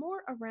into is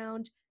more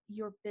around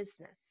your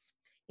business,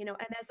 you know,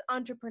 and as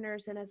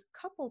entrepreneurs and as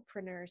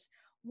couplepreneurs,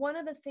 one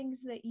of the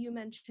things that you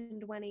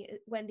mentioned,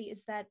 Wendy,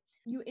 is that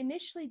you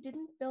initially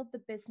didn't build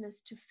the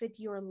business to fit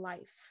your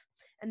life,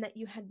 and that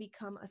you had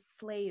become a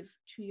slave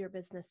to your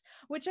business,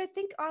 which I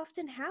think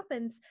often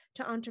happens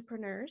to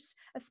entrepreneurs,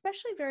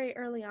 especially very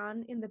early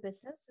on in the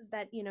business, is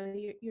that, you know,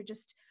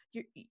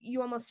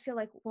 you almost feel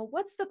like, well,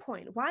 what's the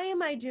point? Why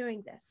am I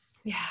doing this?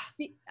 Yeah.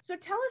 So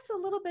tell us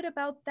a little bit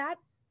about that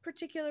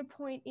particular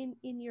point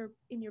in your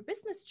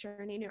business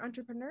journey, in your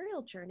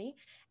entrepreneurial journey,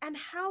 and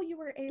how you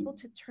were able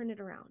to turn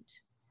it around.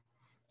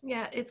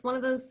 Yeah, it's one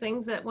of those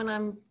things that when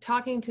I'm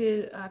talking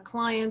to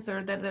clients,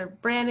 or that they're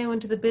brand new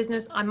into the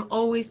business, I'm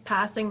always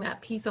passing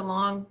that piece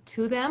along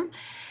to them.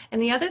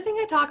 And the other thing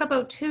I talk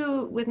about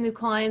too with new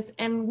clients,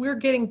 and we're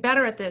getting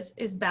better at this,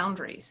 is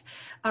boundaries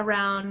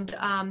around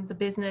the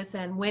business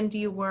and when do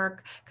you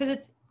work, because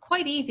it's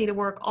quite easy to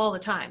work all the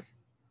time,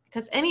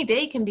 because any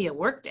day can be a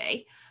work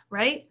day,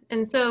 right?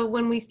 And so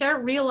when we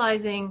start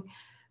realizing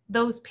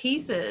those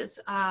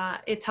pieces,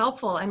 it's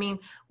helpful. I mean,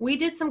 we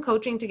did some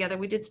coaching together.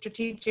 We did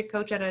strategic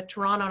coach out of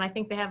Toronto, and I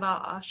think they have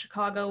a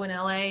Chicago and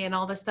LA and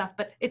all this stuff,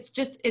 but it's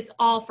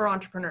all for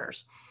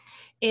entrepreneurs.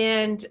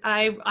 And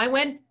I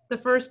went the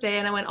first day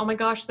and I went, oh my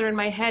gosh, they're in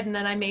my head. And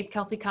then I made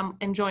Kelsey come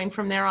and join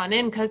from there on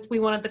in, because we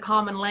wanted the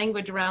common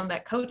language around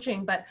that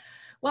coaching. But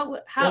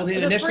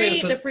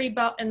the free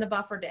and the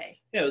buffer day.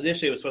 Yeah,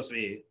 initially it was supposed to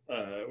be,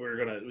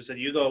 we said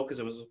you go, because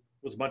it was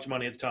a bunch of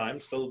money at the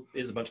time, still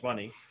is a bunch of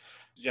money.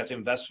 You have to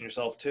invest in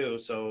yourself too.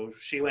 So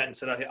she went and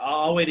said, okay,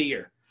 I'll wait a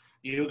year.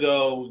 You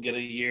go get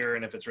a year,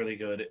 and if it's really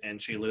good.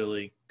 And she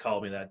literally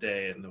called me that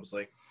day, and it was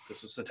like,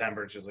 this was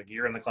September. She was like,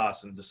 you're in the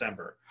class in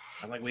December.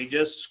 I'm like, we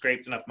just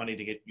scraped enough money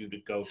to get you to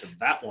go to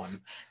that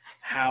one.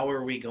 How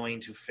are we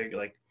going to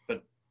figure,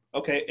 but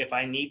okay, if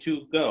I need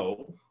to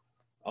go,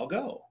 I'll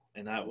go.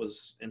 And that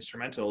was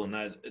instrumental. And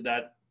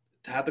that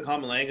to have the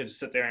common language, to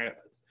sit there,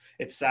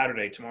 it's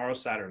Saturday,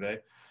 tomorrow's Saturday.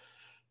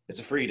 It's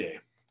a free day.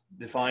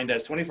 Defined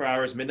as 24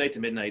 hours, midnight to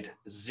midnight,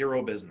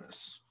 zero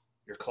business.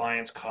 Your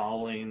clients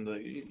calling,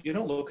 you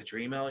don't look at your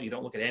email, you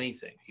don't look at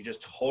anything. You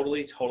just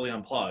totally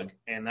unplug.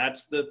 And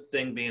that's the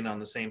thing, being on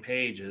the same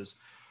page, is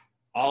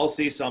I'll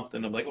see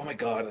something. I'm like, oh my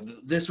God,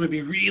 this would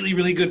be really,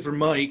 really good for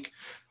Mike.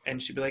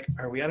 And she'd be like,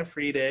 are we on a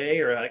free day?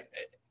 Or like,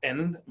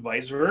 and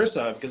vice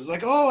versa. Because it's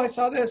like, oh, I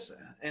saw this.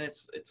 And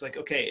it's like,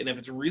 okay. And if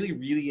it's really,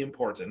 really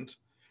important,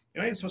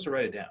 you're not even supposed to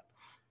write it down.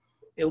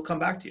 It'll come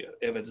back to you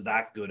if it's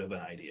that good of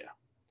an idea.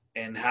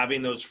 And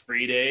having those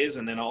free days,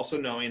 and then also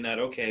knowing that,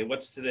 okay,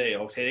 what's today?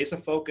 Oh, today's a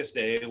focus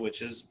day,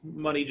 which is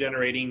money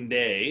generating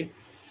day.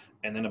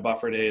 And then a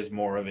buffer day is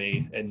more of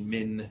a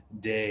admin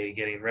day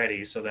getting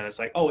ready. So then it's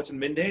like, oh, it's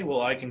admin day.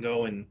 Well, I can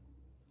go and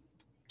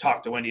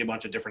talk to Wendy a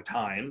bunch of different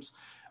times.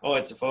 Oh,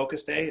 it's a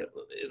focus day.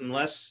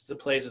 Unless the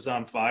place is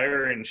on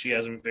fire and she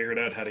hasn't figured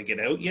out how to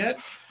get out yet,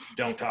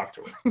 don't talk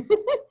to her.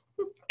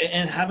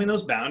 And having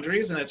those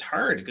boundaries, and it's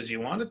hard because you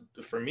want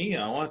to, for me,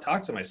 I want to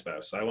talk to my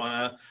spouse. I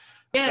want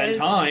to spend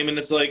time. And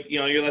it's like, you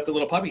know, you're like the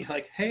little puppy,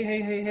 like,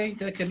 hey,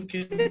 can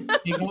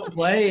you go and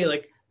play?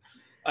 Like,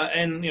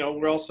 and, you know,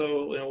 we're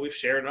also, you know, we've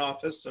shared an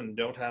office and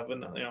don't have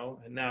an, you know,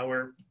 and now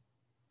we're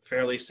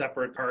fairly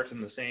separate parts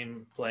in the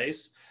same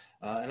place.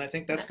 And I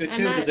think that's good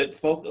too, because it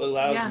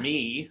allows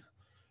me,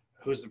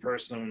 who's the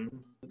person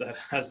that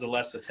has the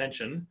less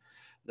attention,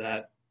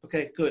 that,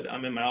 okay, good,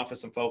 I'm in my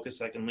office and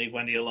focused. I can leave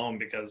Wendy alone,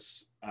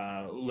 because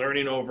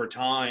learning over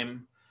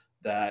time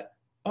that,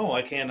 oh,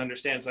 I can't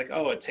understand. It's like,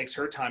 oh, it takes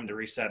her time to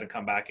reset and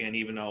come back in,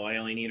 even though I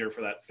only need her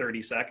for that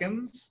 30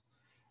 seconds.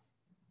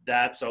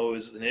 That's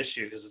always an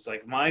issue, because it's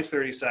like my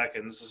 30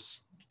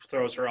 seconds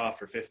throws her off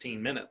for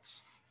 15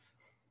 minutes.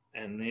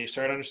 And when you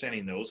start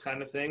understanding those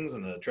kind of things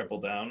and the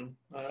trickle down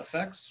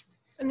effects.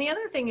 And the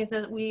other thing is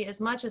that we, as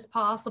much as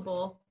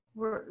possible,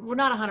 we're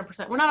not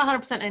 100%. We're not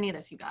 100% any of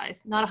this, you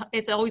guys.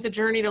 It's always a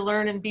journey to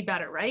learn and be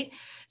better, right?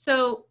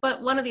 So,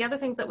 but one of the other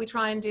things that we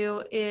try and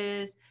do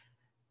is,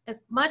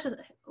 as much as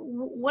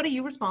what are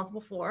you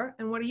responsible for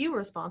and what are you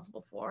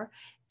responsible for?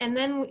 And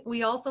then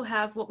we also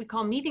have what we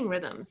call meeting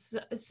rhythms,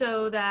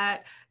 so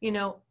that, you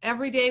know,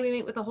 every day we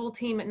meet with the whole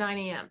team at 9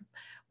 a.m.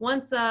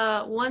 Once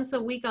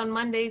a week on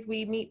Mondays,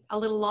 we meet a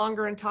little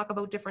longer and talk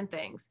about different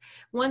things.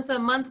 Once a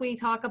month, we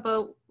talk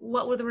about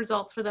what were the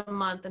results for the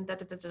month, and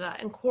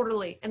and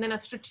quarterly, and then a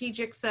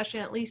strategic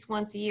session at least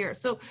once a year.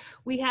 So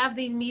we have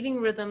these meeting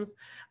rhythms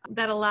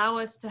that allow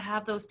us to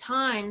have those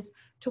times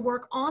to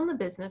work on the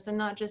business and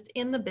not just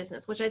in the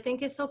business, which I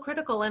think is so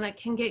critical, and it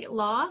can get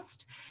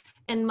lost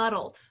and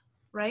muddled,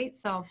 right?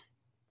 So.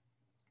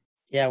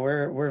 Yeah,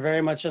 we're very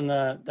much in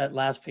that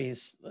last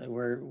piece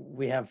where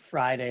we have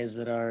Fridays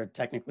that are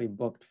technically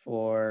booked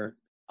for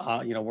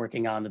you know,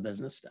 working on the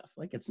business stuff.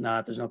 Like, it's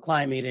not, there's no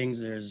client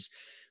meetings.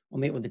 We'll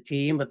meet with the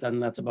team, but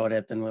then that's about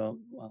it. Then well,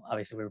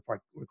 obviously we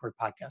record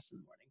podcasts in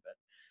the morning,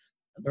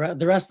 but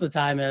the rest of the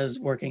time is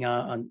working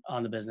on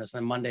the business.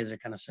 And Mondays are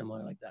kind of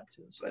similar like that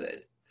too. So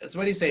that's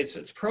what you say.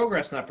 It's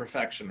progress, not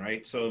perfection,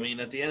 right? So I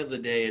mean, at the end of the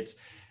day, it's,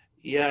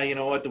 yeah, you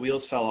know what, the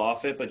wheels fell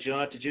off it, but you know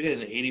what? Did you get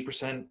an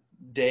 80%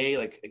 day?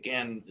 Like,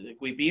 again,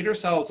 we beat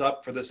ourselves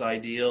up for this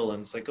ideal,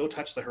 and it's like, go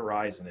touch the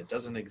horizon. It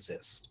doesn't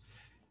exist.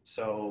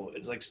 So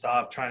it's like,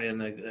 stop trying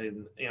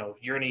to, you know,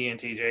 you're an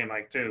ENTJ,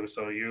 Mike, too,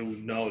 so you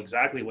know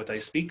exactly what I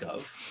speak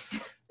of.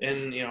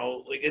 And, you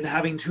know, like, in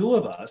having two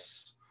of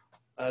us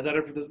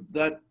that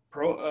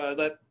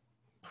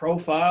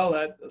profile,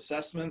 that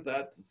assessment,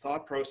 that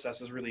thought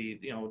process is really,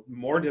 you know,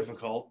 more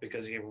difficult,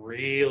 because you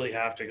really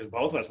have to, because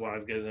both of us want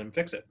to get in and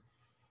fix it.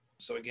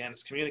 So again,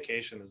 it's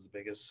communication is the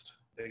biggest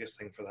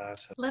thing for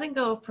that. Letting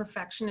go of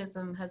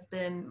perfectionism has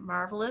been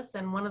marvelous.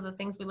 And one of the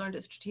things we learned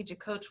at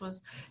Strategic Coach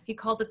was, he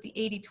called it the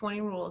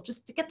 80-20 rule.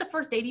 Just to get the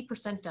first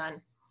 80%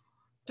 done.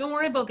 Don't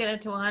worry about getting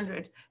it to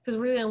 100, because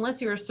really,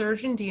 unless you're a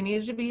surgeon, do you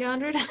need it to be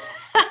 100?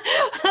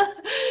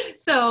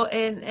 So,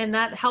 and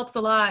that helps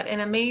a lot.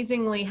 And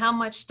amazingly, how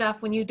much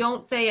stuff, when you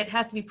don't say it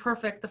has to be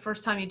perfect the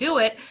first time you do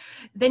it,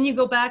 then you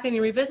go back and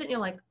you revisit and you're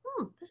like,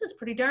 this is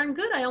pretty darn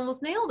good. I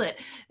almost nailed it.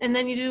 And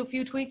then you do a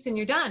few tweaks and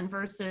you're done,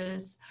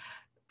 versus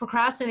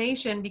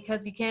procrastination,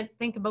 because you can't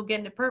think about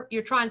getting it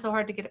you're trying so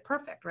hard to get it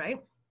perfect,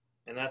 right?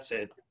 And that's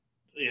it.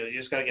 You know, you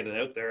just got to get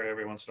it out there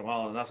every once in a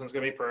while. And nothing's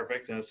going to be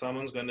perfect, and if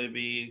someone's going to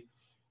be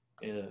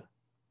an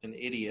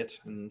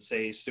idiot and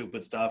say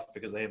stupid stuff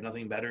because they have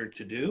nothing better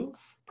to do,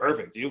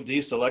 perfect. You've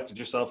deselected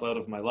yourself out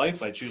of my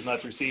life. I choose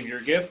not to receive your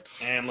gift,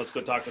 and let's go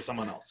talk to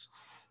someone else.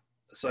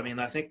 So, I mean,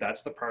 I think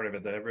that's the part of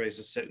it, that everybody's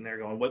just sitting there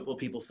going, what will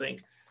people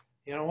think?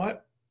 You know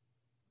what?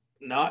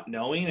 Not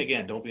knowing,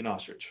 again, don't be an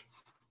ostrich.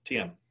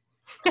 TM.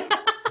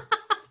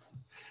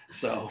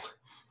 So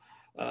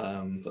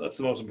that's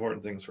the most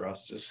important things for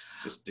us.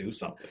 Just do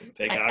something,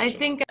 take action. I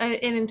think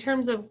in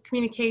terms of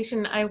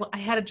communication, I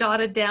had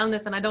jotted down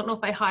this, and I don't know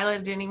if I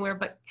highlighted it anywhere,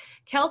 but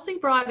Kelsey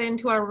brought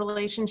into our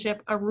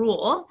relationship a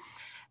rule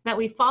that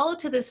we follow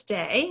to this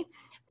day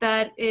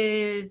that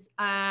is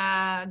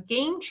a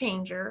game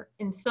changer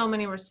in so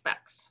many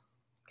respects.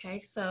 Okay,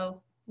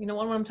 so you know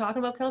what I'm talking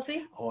about,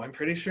 Kelsey? Oh, I'm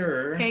pretty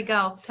sure. Okay,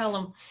 go. Tell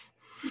them.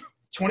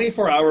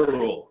 24-hour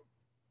rule.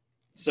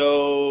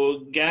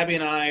 So Gabby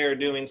and I are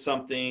doing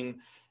something,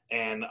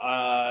 and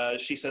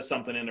she says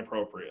something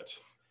inappropriate.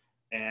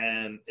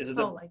 And is it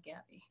like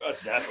Gabby? Oh,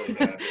 it's definitely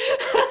Gabby.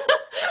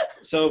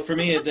 So for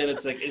me, then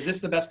it's like, is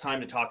this the best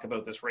time to talk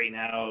about this right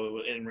now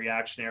in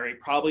reactionary?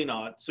 Probably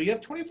not. So you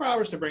have 24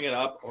 hours to bring it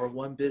up, or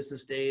one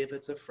business day if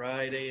it's a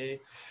Friday,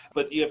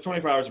 but you have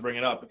 24 hours to bring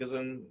it up, because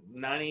then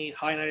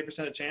high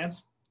 90% of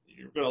chance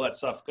you're going to let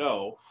stuff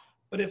go.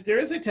 But if there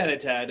is a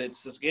tete-a-tete,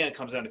 it's this, again, it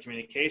comes down to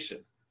communication.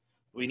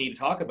 We need to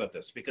talk about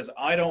this, because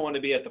I don't want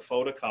to be at the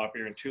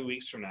photocopier in 2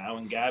 weeks from now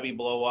and Gabby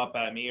blow up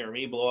at me, or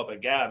me blow up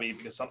at Gabby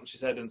because something she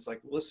said. And it's like,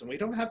 listen, we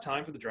don't have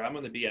time for the drama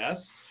and the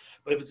BS.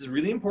 But if it's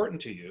really important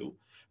to you,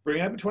 bring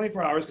it up in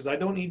 24 hours, because I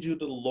don't need you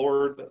to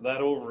lord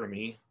that over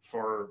me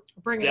for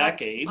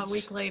decades. A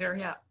week later,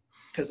 yeah.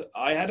 Because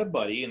I had a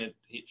buddy, and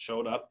he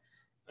showed up,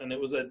 and it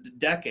was a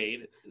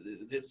decade.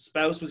 His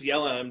spouse was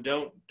yelling at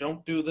him,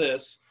 don't do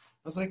this.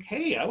 I was like,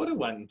 hey, I would have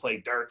went and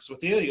played darts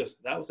with you. He goes,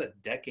 that was a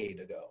decade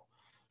ago.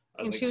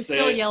 I was And like, she was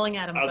still yelling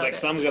at him. I was about like, it.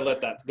 someone's got to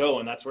let that go.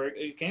 And that's where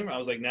it came from. I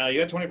was like, now you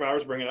got 24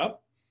 hours, bring it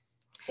up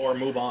or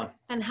move on.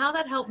 And how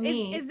that helped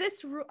me. Is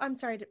this, I'm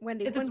sorry,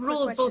 Wendy. This one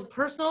rule quick is both question.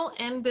 personal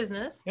and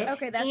business. Yeah.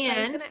 Okay, that's what I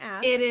was And going to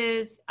ask. it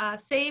is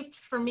saved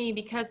for me,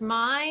 because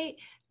my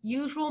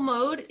usual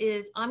mode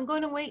is I'm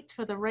going to wait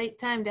for the right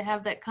time to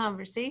have that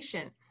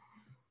conversation.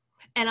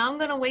 And I'm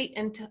going to wait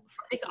until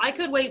I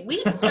could wait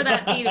weeks for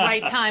that to be the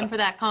right time for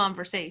that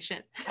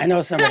conversation. I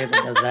know somebody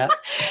that does that.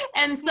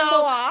 And so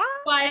Aw,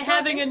 by I don't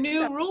having a think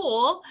new so.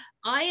 rule,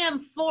 I am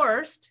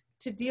forced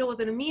to deal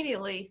with it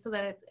immediately, so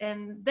that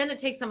and then it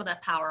takes some of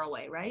that power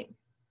away, right?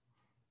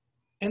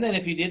 And then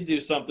if you did do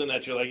something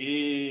that you're like,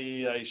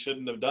 I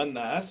shouldn't have done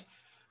that,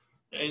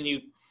 and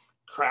you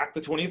crack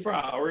the 24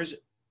 hours,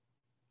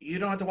 you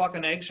don't have to walk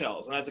on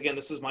eggshells. And that's, again,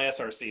 this is my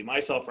SRC,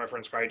 my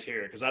self-reference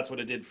criteria, because that's what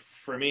it did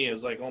for me.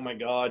 Is like, oh my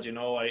God,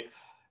 I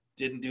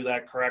didn't do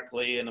that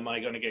correctly, and am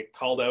I going to get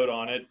called out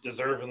on it?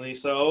 Deservingly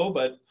so.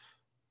 But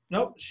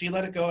nope, she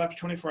let it go after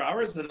 24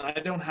 hours, and I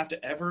don't have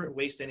to ever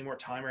waste any more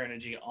time or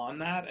energy on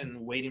that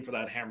and waiting for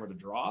that hammer to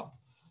drop.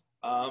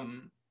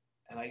 And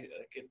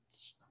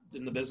it's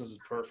in the business is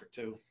perfect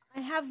too. I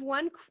have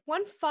one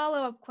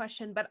follow-up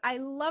question, but I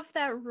love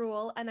that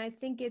rule, and I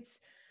think it's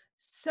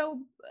so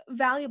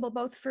valuable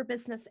both for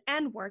business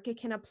and work. It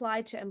can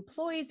apply to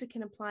employees, it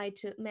can apply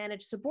to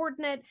manage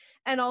subordinate,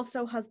 and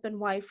also husband,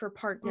 wife, or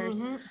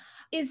partners. Mhm.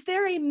 Is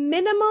there a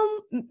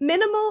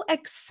minimal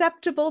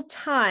acceptable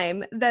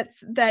time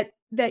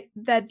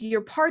that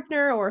your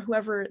partner or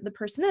whoever the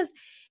person is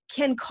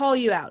can call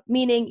you out?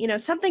 Meaning,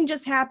 something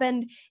just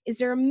happened. Is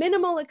there a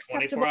minimal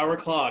acceptable? 24-hour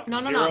clock.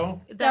 No.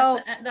 Zero.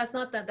 That's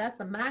not that. That's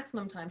the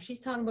maximum time. She's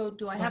talking about,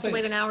 do I have to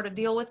wait an hour to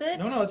deal with it?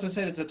 No, that's what I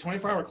said. It's a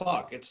 24-hour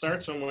clock. It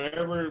starts from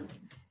whenever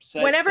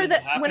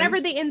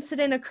the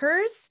incident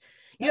occurs.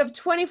 You have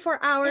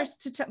 24 hours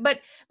to but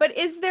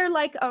is there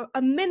like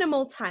a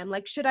minimal time?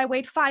 Like, should I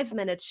wait 5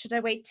 minutes? Should I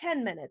wait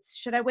 10 minutes?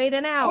 Should I wait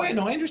an hour? Oh, wait,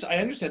 no, I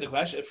understand the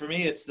question. For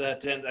me, it's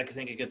that, and I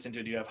think it gets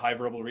into, do you have high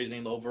verbal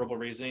reasoning, low verbal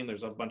reasoning?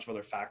 There's a bunch of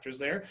other factors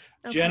there.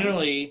 Okay.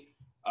 Generally,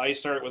 I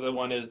start with the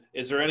one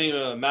is there any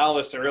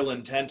malice or ill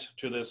intent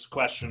to this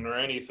question or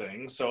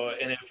anything? So,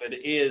 and if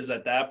it is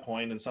at that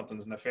point and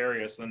something's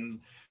nefarious, then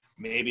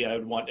maybe I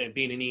would want, and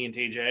being an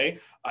ENTJ,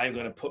 I'm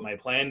going to put my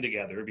plan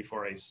together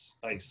before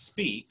I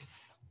speak.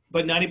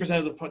 But 90%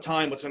 of the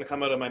time, what's going to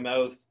come out of my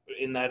mouth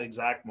in that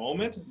exact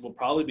moment will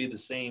probably be the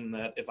same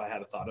that if I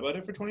had thought about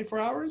it for 24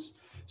 hours.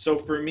 So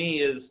for me,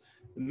 is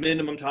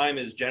minimum time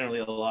is generally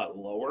a lot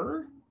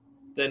lower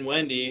than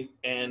Wendy.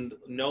 And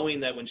knowing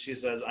that when she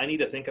says, I need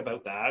to think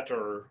about that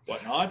or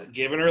whatnot,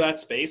 giving her that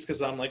space,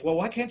 because I'm like, well,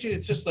 why can't you?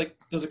 It's just like,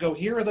 does it go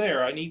here or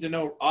there? I need to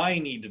know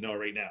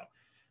right now,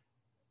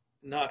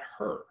 not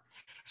her.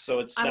 So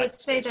it's I would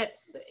say space. that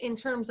in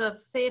terms of,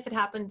 say if it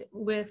happened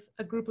with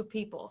a group of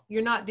people,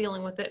 you're not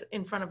dealing with it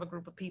in front of a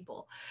group of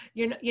people.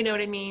 You know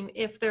what I mean?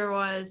 If there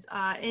was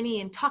any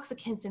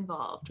intoxicants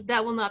involved,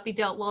 that will not be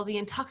dealt while the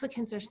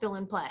intoxicants are still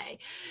in play.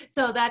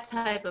 So that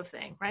type of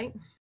thing, right?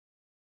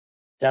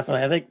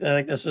 Definitely. I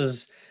think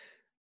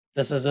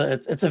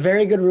it's a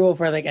very good rule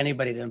for, I think,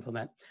 anybody to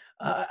implement.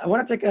 I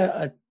want to take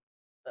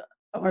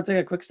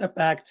a quick step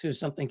back to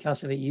something,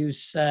 Kelsey, that you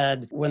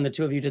said when the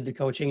two of you did the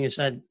coaching. You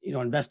said,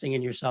 investing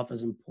in yourself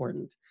is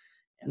important.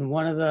 And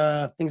one of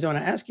the things I want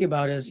to ask you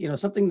about is,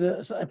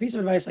 a piece of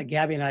advice that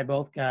Gabby and I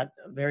both got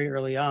very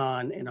early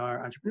on in our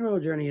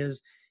entrepreneurial journey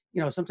is,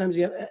 sometimes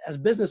as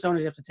business owners,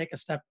 you have to take a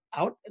step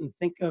out and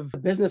think of the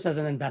business as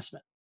an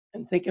investment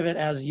and think of it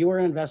as you're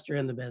an investor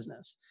in the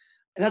business.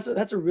 And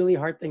that's a really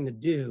hard thing to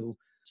do.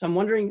 So I'm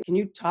wondering, can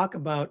you talk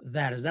about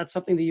that? Is that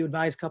something that you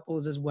advise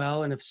couples as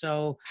well? And if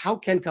so, how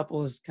can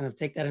couples kind of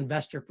take that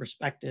investor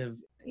perspective?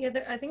 Yeah,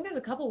 I think there's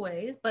a couple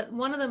ways, but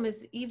one of them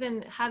is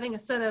even having a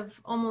set of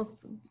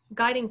almost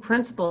guiding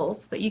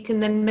principles that you can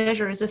then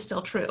measure. Is this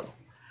still true?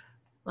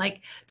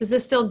 Like, does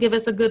this still give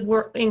us a good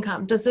work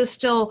income? Does this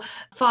still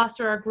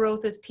foster our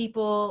growth as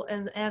people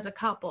and as a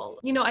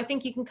couple? I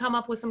think you can come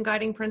up with some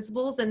guiding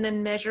principles and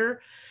then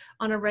measure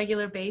on a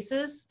regular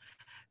basis,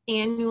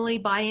 annually,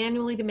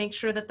 biannually, to make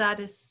sure that that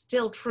is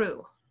still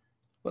true.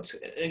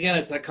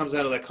 That comes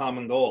out of that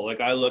common goal.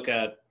 Like, I look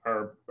at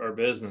our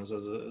business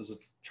as a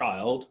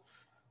child.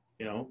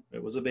 You know,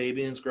 it was a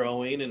baby and it's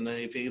growing. And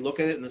if you look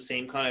at it in the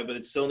same kind of, but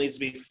it still needs to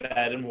be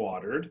fed and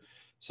watered.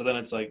 So then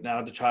it's like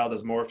now the child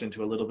has morphed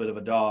into a little bit of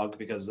a dog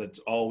because it's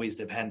always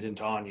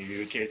dependent on you.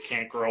 You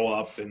can't grow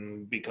up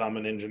and become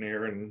an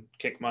engineer and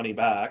kick money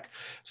back.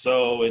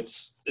 So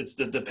it's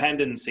the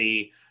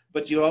dependency,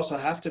 but you also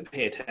have to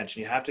pay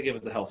attention. You have to give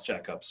it the health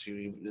checkups.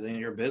 In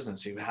your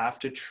business, you have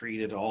to treat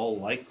it all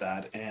like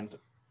that. And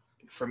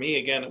for me,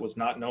 again, it was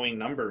not knowing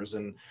numbers,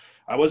 and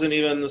I wasn't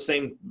even in the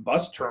same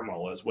bus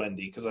terminal as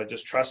Wendy because I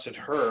just trusted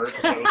her.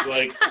 Because I was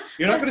like,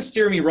 "You're not going to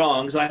steer me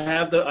wrong." Because I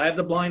have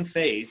the blind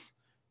faith,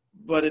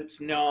 but it's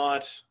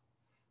not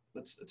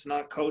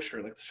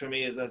kosher. Like for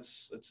me,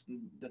 that's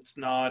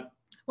not.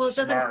 Well,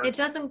 smart. it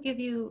doesn't give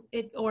you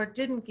it, or it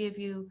didn't give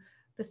you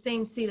the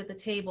same seat at the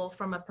table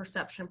from a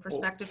perception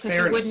perspective, because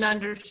you wouldn't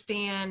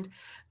understand.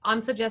 I'm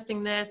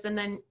suggesting this, and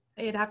then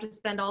you'd have to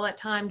spend all that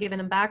time giving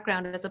them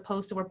background, as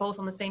opposed to we're both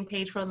on the same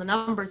page for the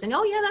numbers and,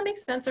 oh yeah, that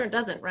makes sense, or it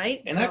doesn't,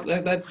 right? And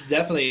that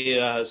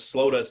definitely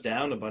slowed us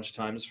down a bunch of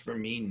times for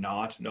me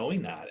not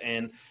knowing that,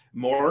 and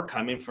more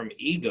coming from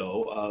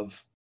ego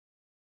of,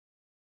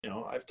 you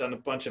know, I've done a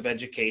bunch of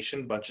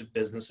education, bunch of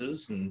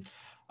businesses, and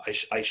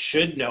I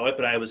should know it,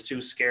 but I was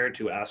too scared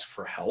to ask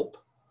for help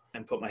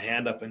and put my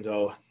hand up and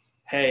go,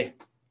 hey,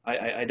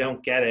 I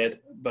don't get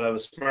it, but I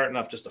was smart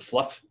enough just to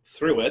fluff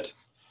through it.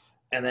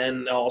 And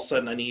then all of a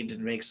sudden I needed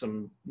to make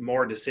some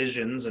more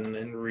decisions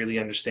and really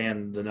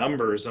understand the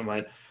numbers. I'm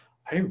like,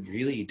 I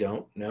really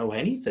don't know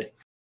anything.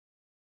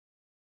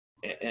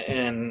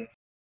 And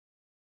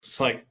it's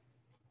like,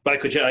 but I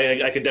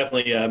could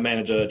definitely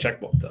manage a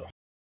checkbook though.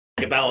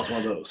 I could balance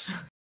one of those.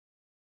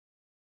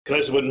 Because I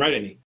just wouldn't write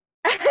any.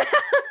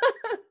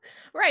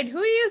 Right.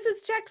 Who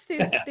uses checks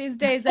these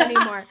days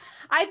anymore?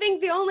 I think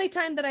the only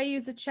time that I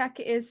use a check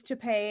is to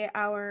pay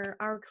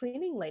our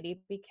cleaning lady,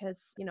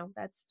 because, you know,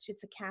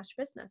 it's a cash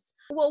business.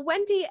 Well,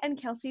 Wendy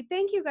and Kelsey,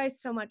 thank you guys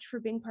so much for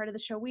being part of the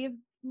show. We have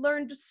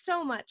learned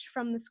so much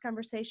from this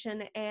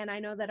conversation, and I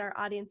know that our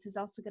audience is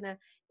also going to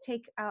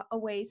take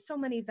away so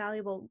many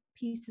valuable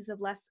pieces of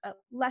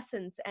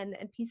lessons and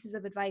pieces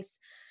of advice.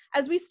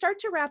 As we start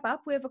to wrap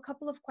up, we have a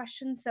couple of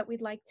questions that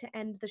we'd like to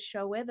end the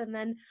show with, and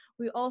then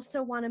we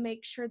also want to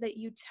make sure that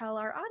you tell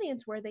our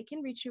audience where they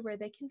can reach you, where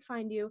they can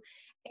find you,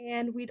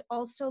 and we'd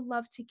also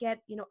love to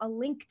get, you know, a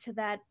link to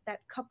that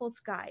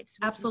couples guide. So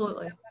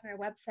absolutely, on our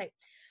website.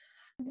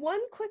 One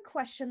quick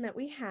question that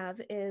we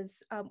have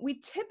is, we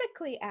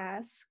typically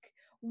ask,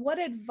 what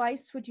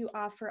advice would you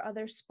offer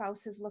other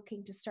spouses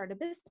looking to start a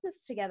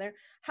business together?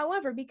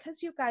 However,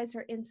 because you guys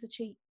are in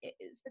such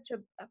a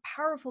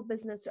powerful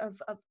business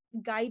of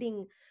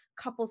guiding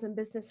couples and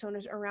business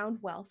owners around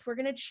wealth, we're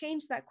going to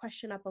change that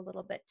question up a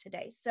little bit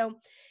today. So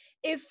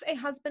if a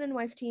husband and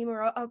wife team,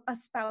 or a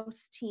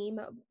spouse team,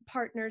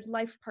 partners,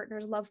 life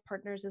partners, love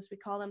partners, as we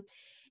call them,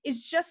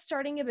 is just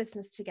starting a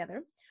business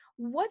together,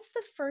 what's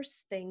the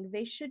first thing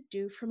they should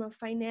do from a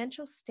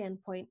financial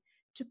standpoint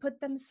to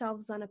put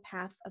themselves on a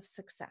path of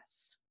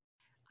success?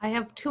 I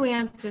have two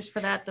answers for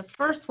that. The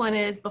first one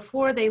is,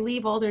 before they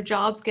leave all their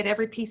jobs, get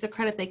every piece of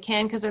credit they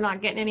can, because they're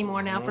not getting any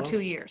more now for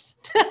 2 years.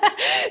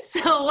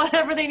 So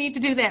whatever they need to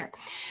do there.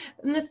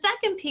 And the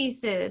second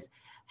piece is,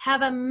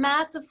 have a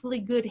massively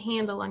good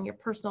handle on your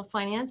personal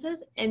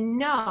finances and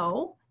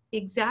know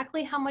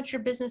exactly how much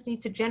your business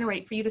needs to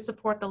generate for you to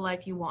support the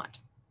life you want.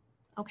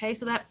 Okay,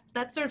 so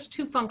that serves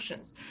two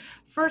functions.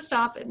 First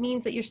off, it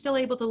means that you're still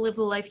able to live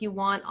the life you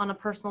want on a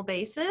personal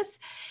basis.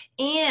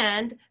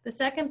 And the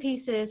second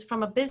piece is,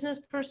 from a business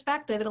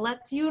perspective, it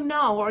lets you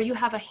know, or you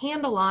have a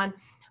handle on,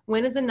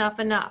 when is enough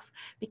enough?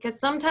 Because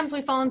sometimes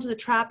we fall into the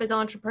trap as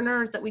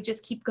entrepreneurs that we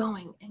just keep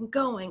going and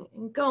going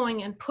and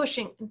going and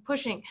pushing and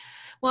pushing.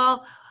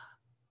 Well,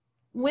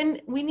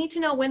 when we need to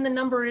know when the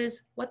number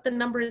is, what the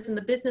number is in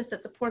the business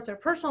that supports our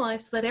personal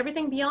life, so that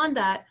everything beyond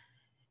that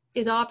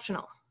is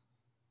optional.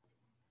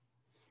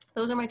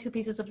 Those are my two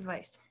pieces of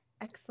advice.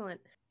 Excellent.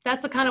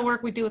 That's the kind of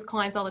work we do with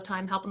clients all the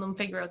time, helping them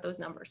figure out those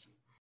numbers.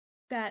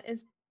 That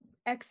is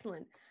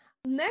excellent.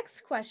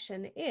 Next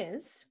question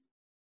is,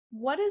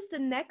 what is the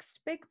next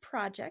big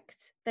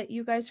project that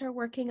you guys are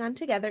working on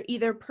together,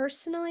 either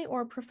personally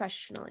or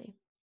professionally?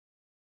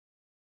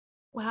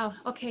 Wow.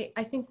 Okay.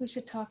 I think we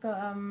should talk.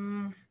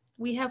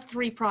 We have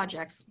 3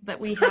 projects that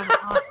we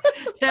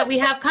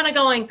have kind of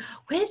going,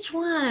 which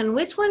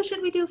one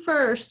should we do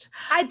first?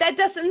 That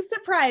doesn't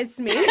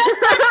surprise me.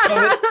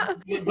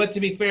 but to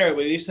be fair,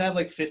 we used to have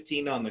like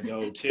 15 on the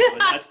go too.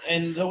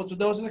 And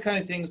those are the kind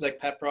of things like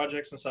pet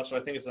projects and stuff. So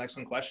I think it's an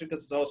excellent question,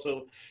 because it's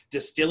also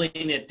distilling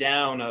it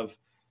down of,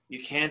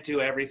 you can't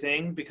do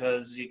everything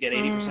because you get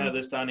 80% of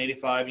this done,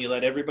 85, and you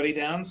let everybody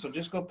down. So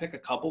just go pick a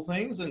couple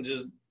things and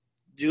just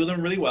do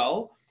them really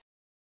well,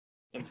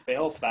 and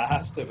fail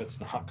fast if it's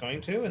not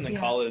going to, and then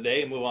call it a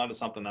day and move on to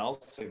something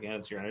else. Again,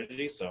 it's your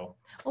energy. So,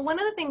 well, one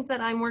of the things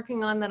that I'm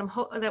working on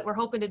that we're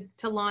hoping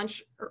to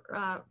launch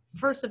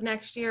first of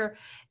next year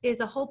is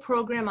a whole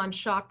program on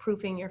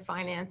shock-proofing your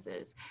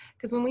finances.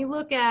 Because when we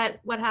look at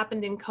what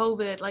happened in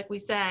COVID, like we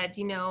said,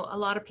 you know, a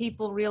lot of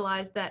people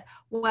realized that,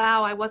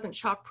 wow, I wasn't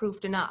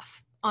shock-proofed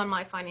enough. on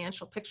my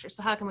financial picture.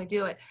 So how can we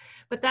do it?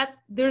 But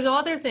there's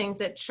other things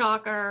that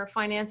shock our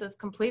finances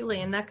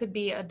completely. And that could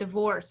be a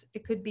divorce.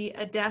 It could be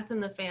a death in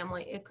the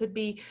family. It could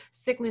be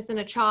sickness in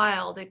a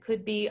child. It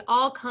could be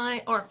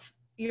or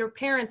your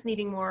parents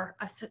needing more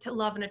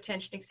love and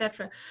attention,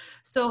 etc.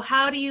 So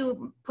how do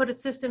you put a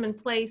system in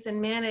place and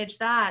manage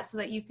that so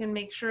that you can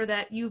make sure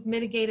that you've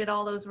mitigated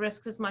all those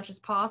risks as much as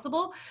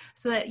possible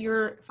so that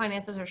your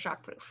finances are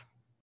shockproof?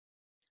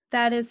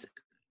 That is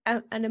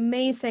an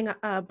amazing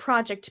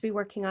project to be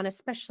working on,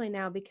 especially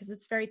now because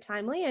it's very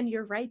timely. And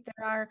you're right,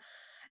 there are,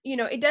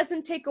 it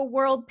doesn't take a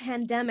world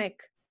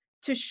pandemic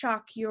to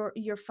shock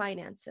your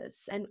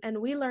finances, and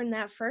we learned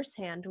that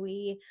firsthand.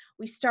 We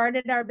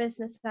started our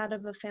business out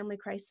of a family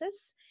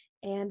crisis,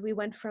 and we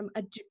went from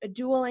a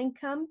dual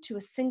income to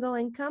a single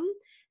income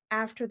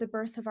after the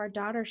birth of our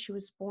daughter. She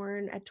was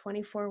born at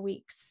 24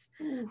 weeks.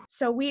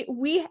 So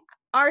we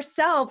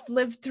ourselves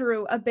lived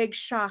through a big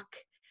shock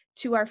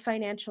to our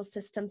financial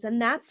systems, and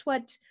that's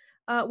what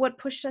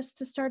pushed us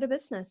to start a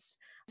business.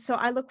 So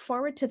I look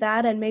forward to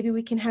that, and maybe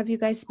we can have you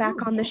guys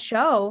back on the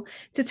show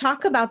to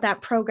talk about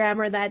that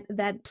program or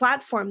that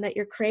platform that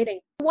you're creating.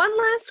 One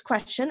last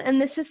question,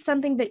 and this is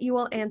something that you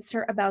will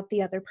answer about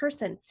the other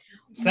person.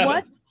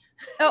 7.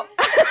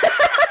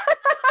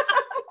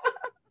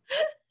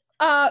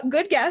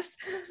 Good guess.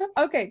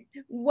 Okay.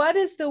 What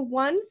is the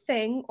one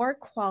thing or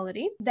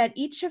quality that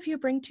each of you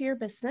bring to your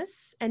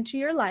business and to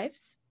your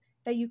lives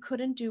that you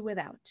couldn't do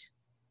without?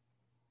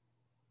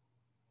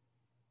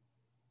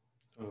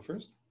 Go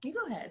first. You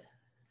go ahead.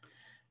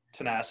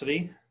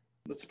 Tenacity.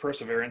 That's the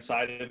perseverance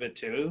side of it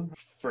too.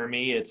 For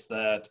me, it's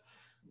that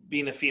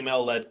being a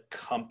female-led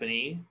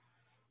company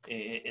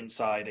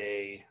inside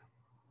a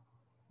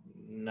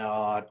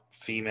not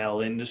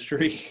female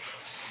industry.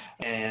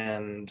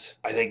 And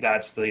I think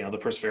that's the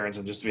perseverance,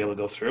 and just to be able to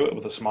go through it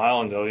with a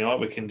smile and go, you know what,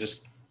 we can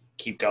just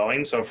keep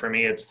going. So for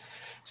me, it's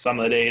some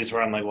of the days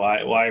where I'm like,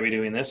 why are we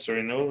doing this? Or,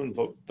 and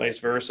vice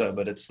versa.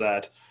 But it's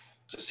that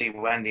to see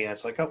Wendy and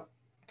it's like, oh,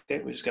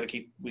 okay, we got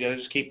to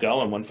just keep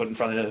going, one foot in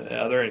front of the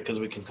other,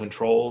 because we can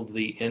control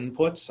the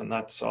inputs, and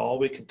that's all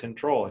we can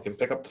control. I can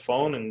pick up the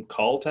phone and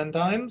call 10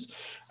 times.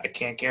 I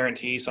can't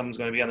guarantee someone's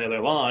going to be on the other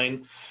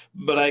line,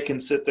 but I can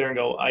sit there and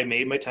go, I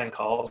made my 10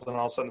 calls, and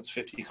all of a sudden it's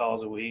 50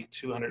 calls a week,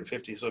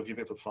 250. So if you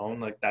pick up the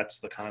phone, like that's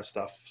the kind of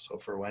stuff. So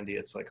for Wendy,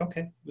 it's like,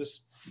 okay, it's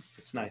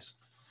nice.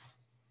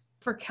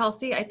 For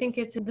Kelsey, I think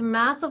it's the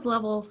massive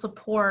level of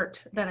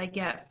support that I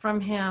get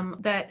from him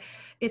that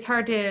it's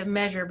hard to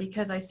measure,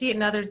 because I see it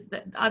in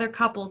other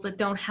couples that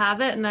don't have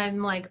it. And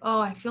I'm like,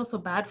 oh, I feel so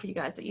bad for you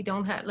guys that you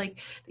don't have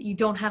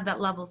that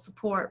level of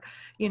support.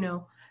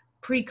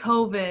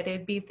 Pre-COVID,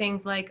 it'd be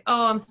things like,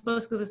 oh, I'm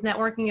supposed to go to this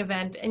networking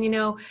event. And,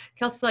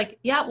 Kelsey's like,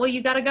 yeah, well,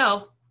 you got to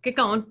go. Get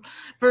going.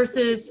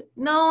 Versus,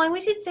 no, and we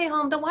should stay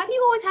home. Why do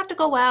you always have to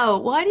go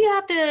out? Why do you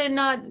have to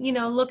not,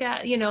 look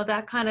at,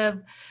 that kind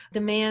of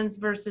demands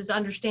versus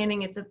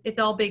understanding it's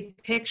all big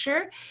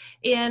picture.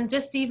 And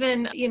just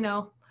even,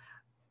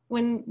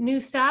 when new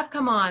staff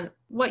come on,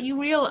 what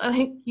you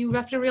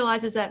have to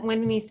realize is that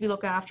Wendy needs to be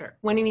looked after.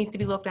 Wendy needs to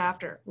be looked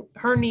after.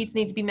 Her needs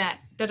need to be met.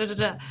 That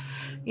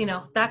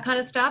kind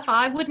of stuff.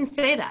 I wouldn't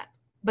say that,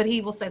 but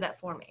he will say that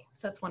for me.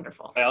 So that's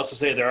wonderful. I also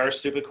say there are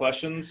stupid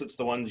questions. It's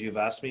the ones you've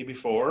asked me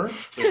before.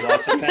 There's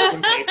lots of pens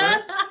and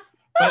paper.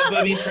 But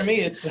I mean, for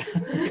me, it's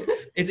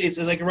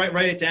like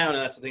write it down,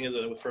 and that's the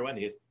thing for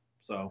Wendy.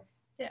 So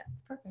yeah,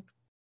 it's perfect.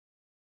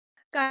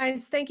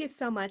 Guys, thank you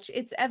so much.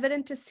 It's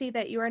evident to see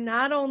that you are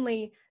not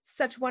only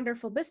such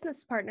wonderful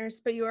business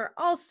partners, but you are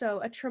also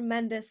a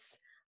tremendous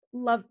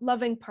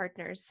loving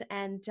partners,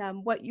 and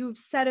what you've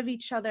said of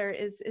each other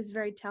is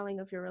very telling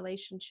of your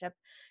relationship.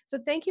 So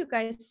thank you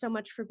guys so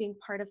much for being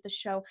part of the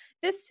show.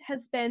 This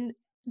has been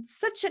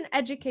such an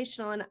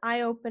educational and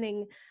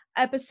eye-opening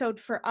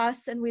episode for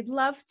us, and we'd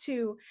love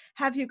to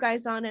have you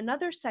guys on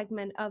another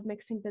segment of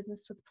Mixing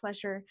Business with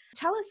Pleasure.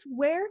 Tell us,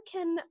 where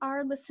can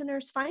our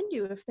listeners find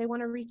you if they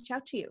want to reach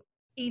out to you?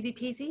 Easy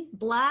peasy.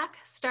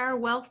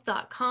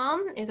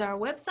 blackstarwealth.com is our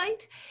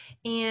website.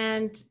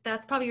 And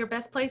that's probably your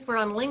best place. We're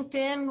on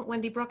LinkedIn,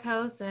 Wendy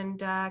Brookhouse and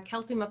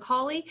Kelsey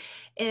McCauley.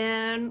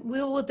 And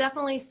we will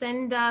definitely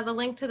send the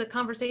link to the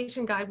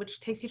conversation guide,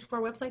 which takes you to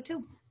our website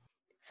too.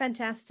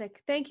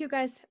 Fantastic. Thank you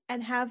guys,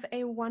 and have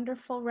a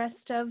wonderful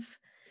rest of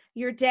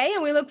your day.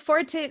 And we look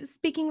forward to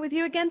speaking with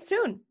you again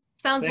soon.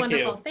 Sounds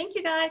wonderful. Thank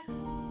you, guys.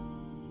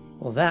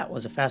 Well, that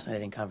was a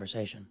fascinating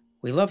conversation.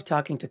 We love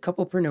talking to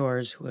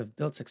couplepreneurs who have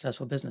built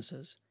successful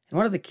businesses, and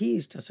one of the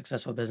keys to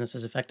successful business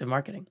is effective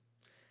marketing.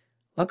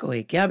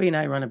 Luckily, Gabby and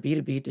I run a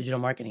B2B digital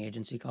marketing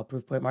agency called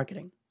Proofpoint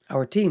Marketing.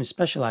 Our team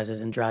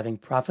specializes in driving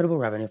profitable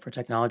revenue for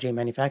technology and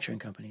manufacturing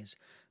companies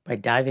by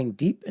diving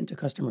deep into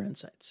customer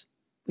insights.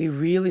 We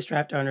really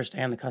strive to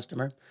understand the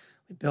customer.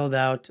 We build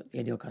out the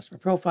ideal customer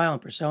profile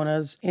and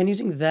personas, and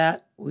using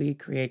that, we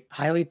create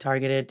highly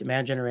targeted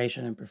demand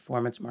generation and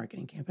performance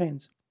marketing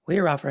campaigns. We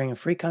are offering a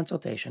free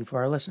consultation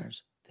for our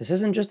listeners. This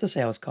isn't just a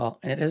sales call,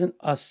 and it isn't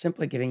us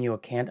simply giving you a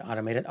canned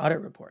automated audit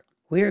report.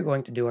 We are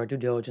going to do our due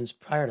diligence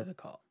prior to the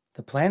call.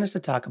 The plan is to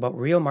talk about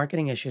real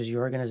marketing issues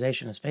your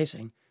organization is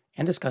facing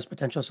and discuss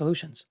potential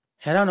solutions.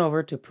 Head on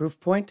over to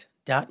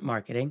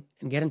proofpoint.marketing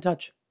and get in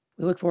touch.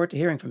 We look forward to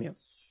hearing from you.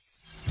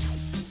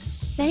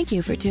 Thank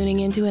you for tuning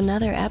into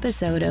another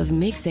episode of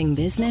Mixing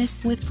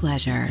Business with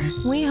Pleasure.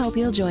 We hope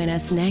you'll join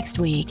us next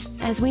week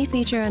as we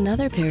feature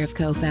another pair of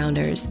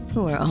co-founders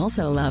who are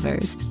also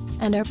lovers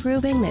and are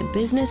proving that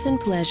business and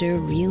pleasure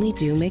really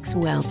do mix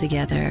well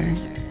together.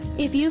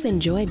 If you've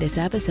enjoyed this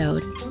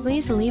episode,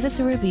 please leave us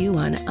a review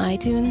on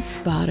iTunes,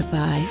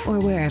 Spotify, or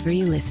wherever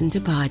you listen to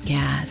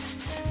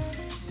podcasts.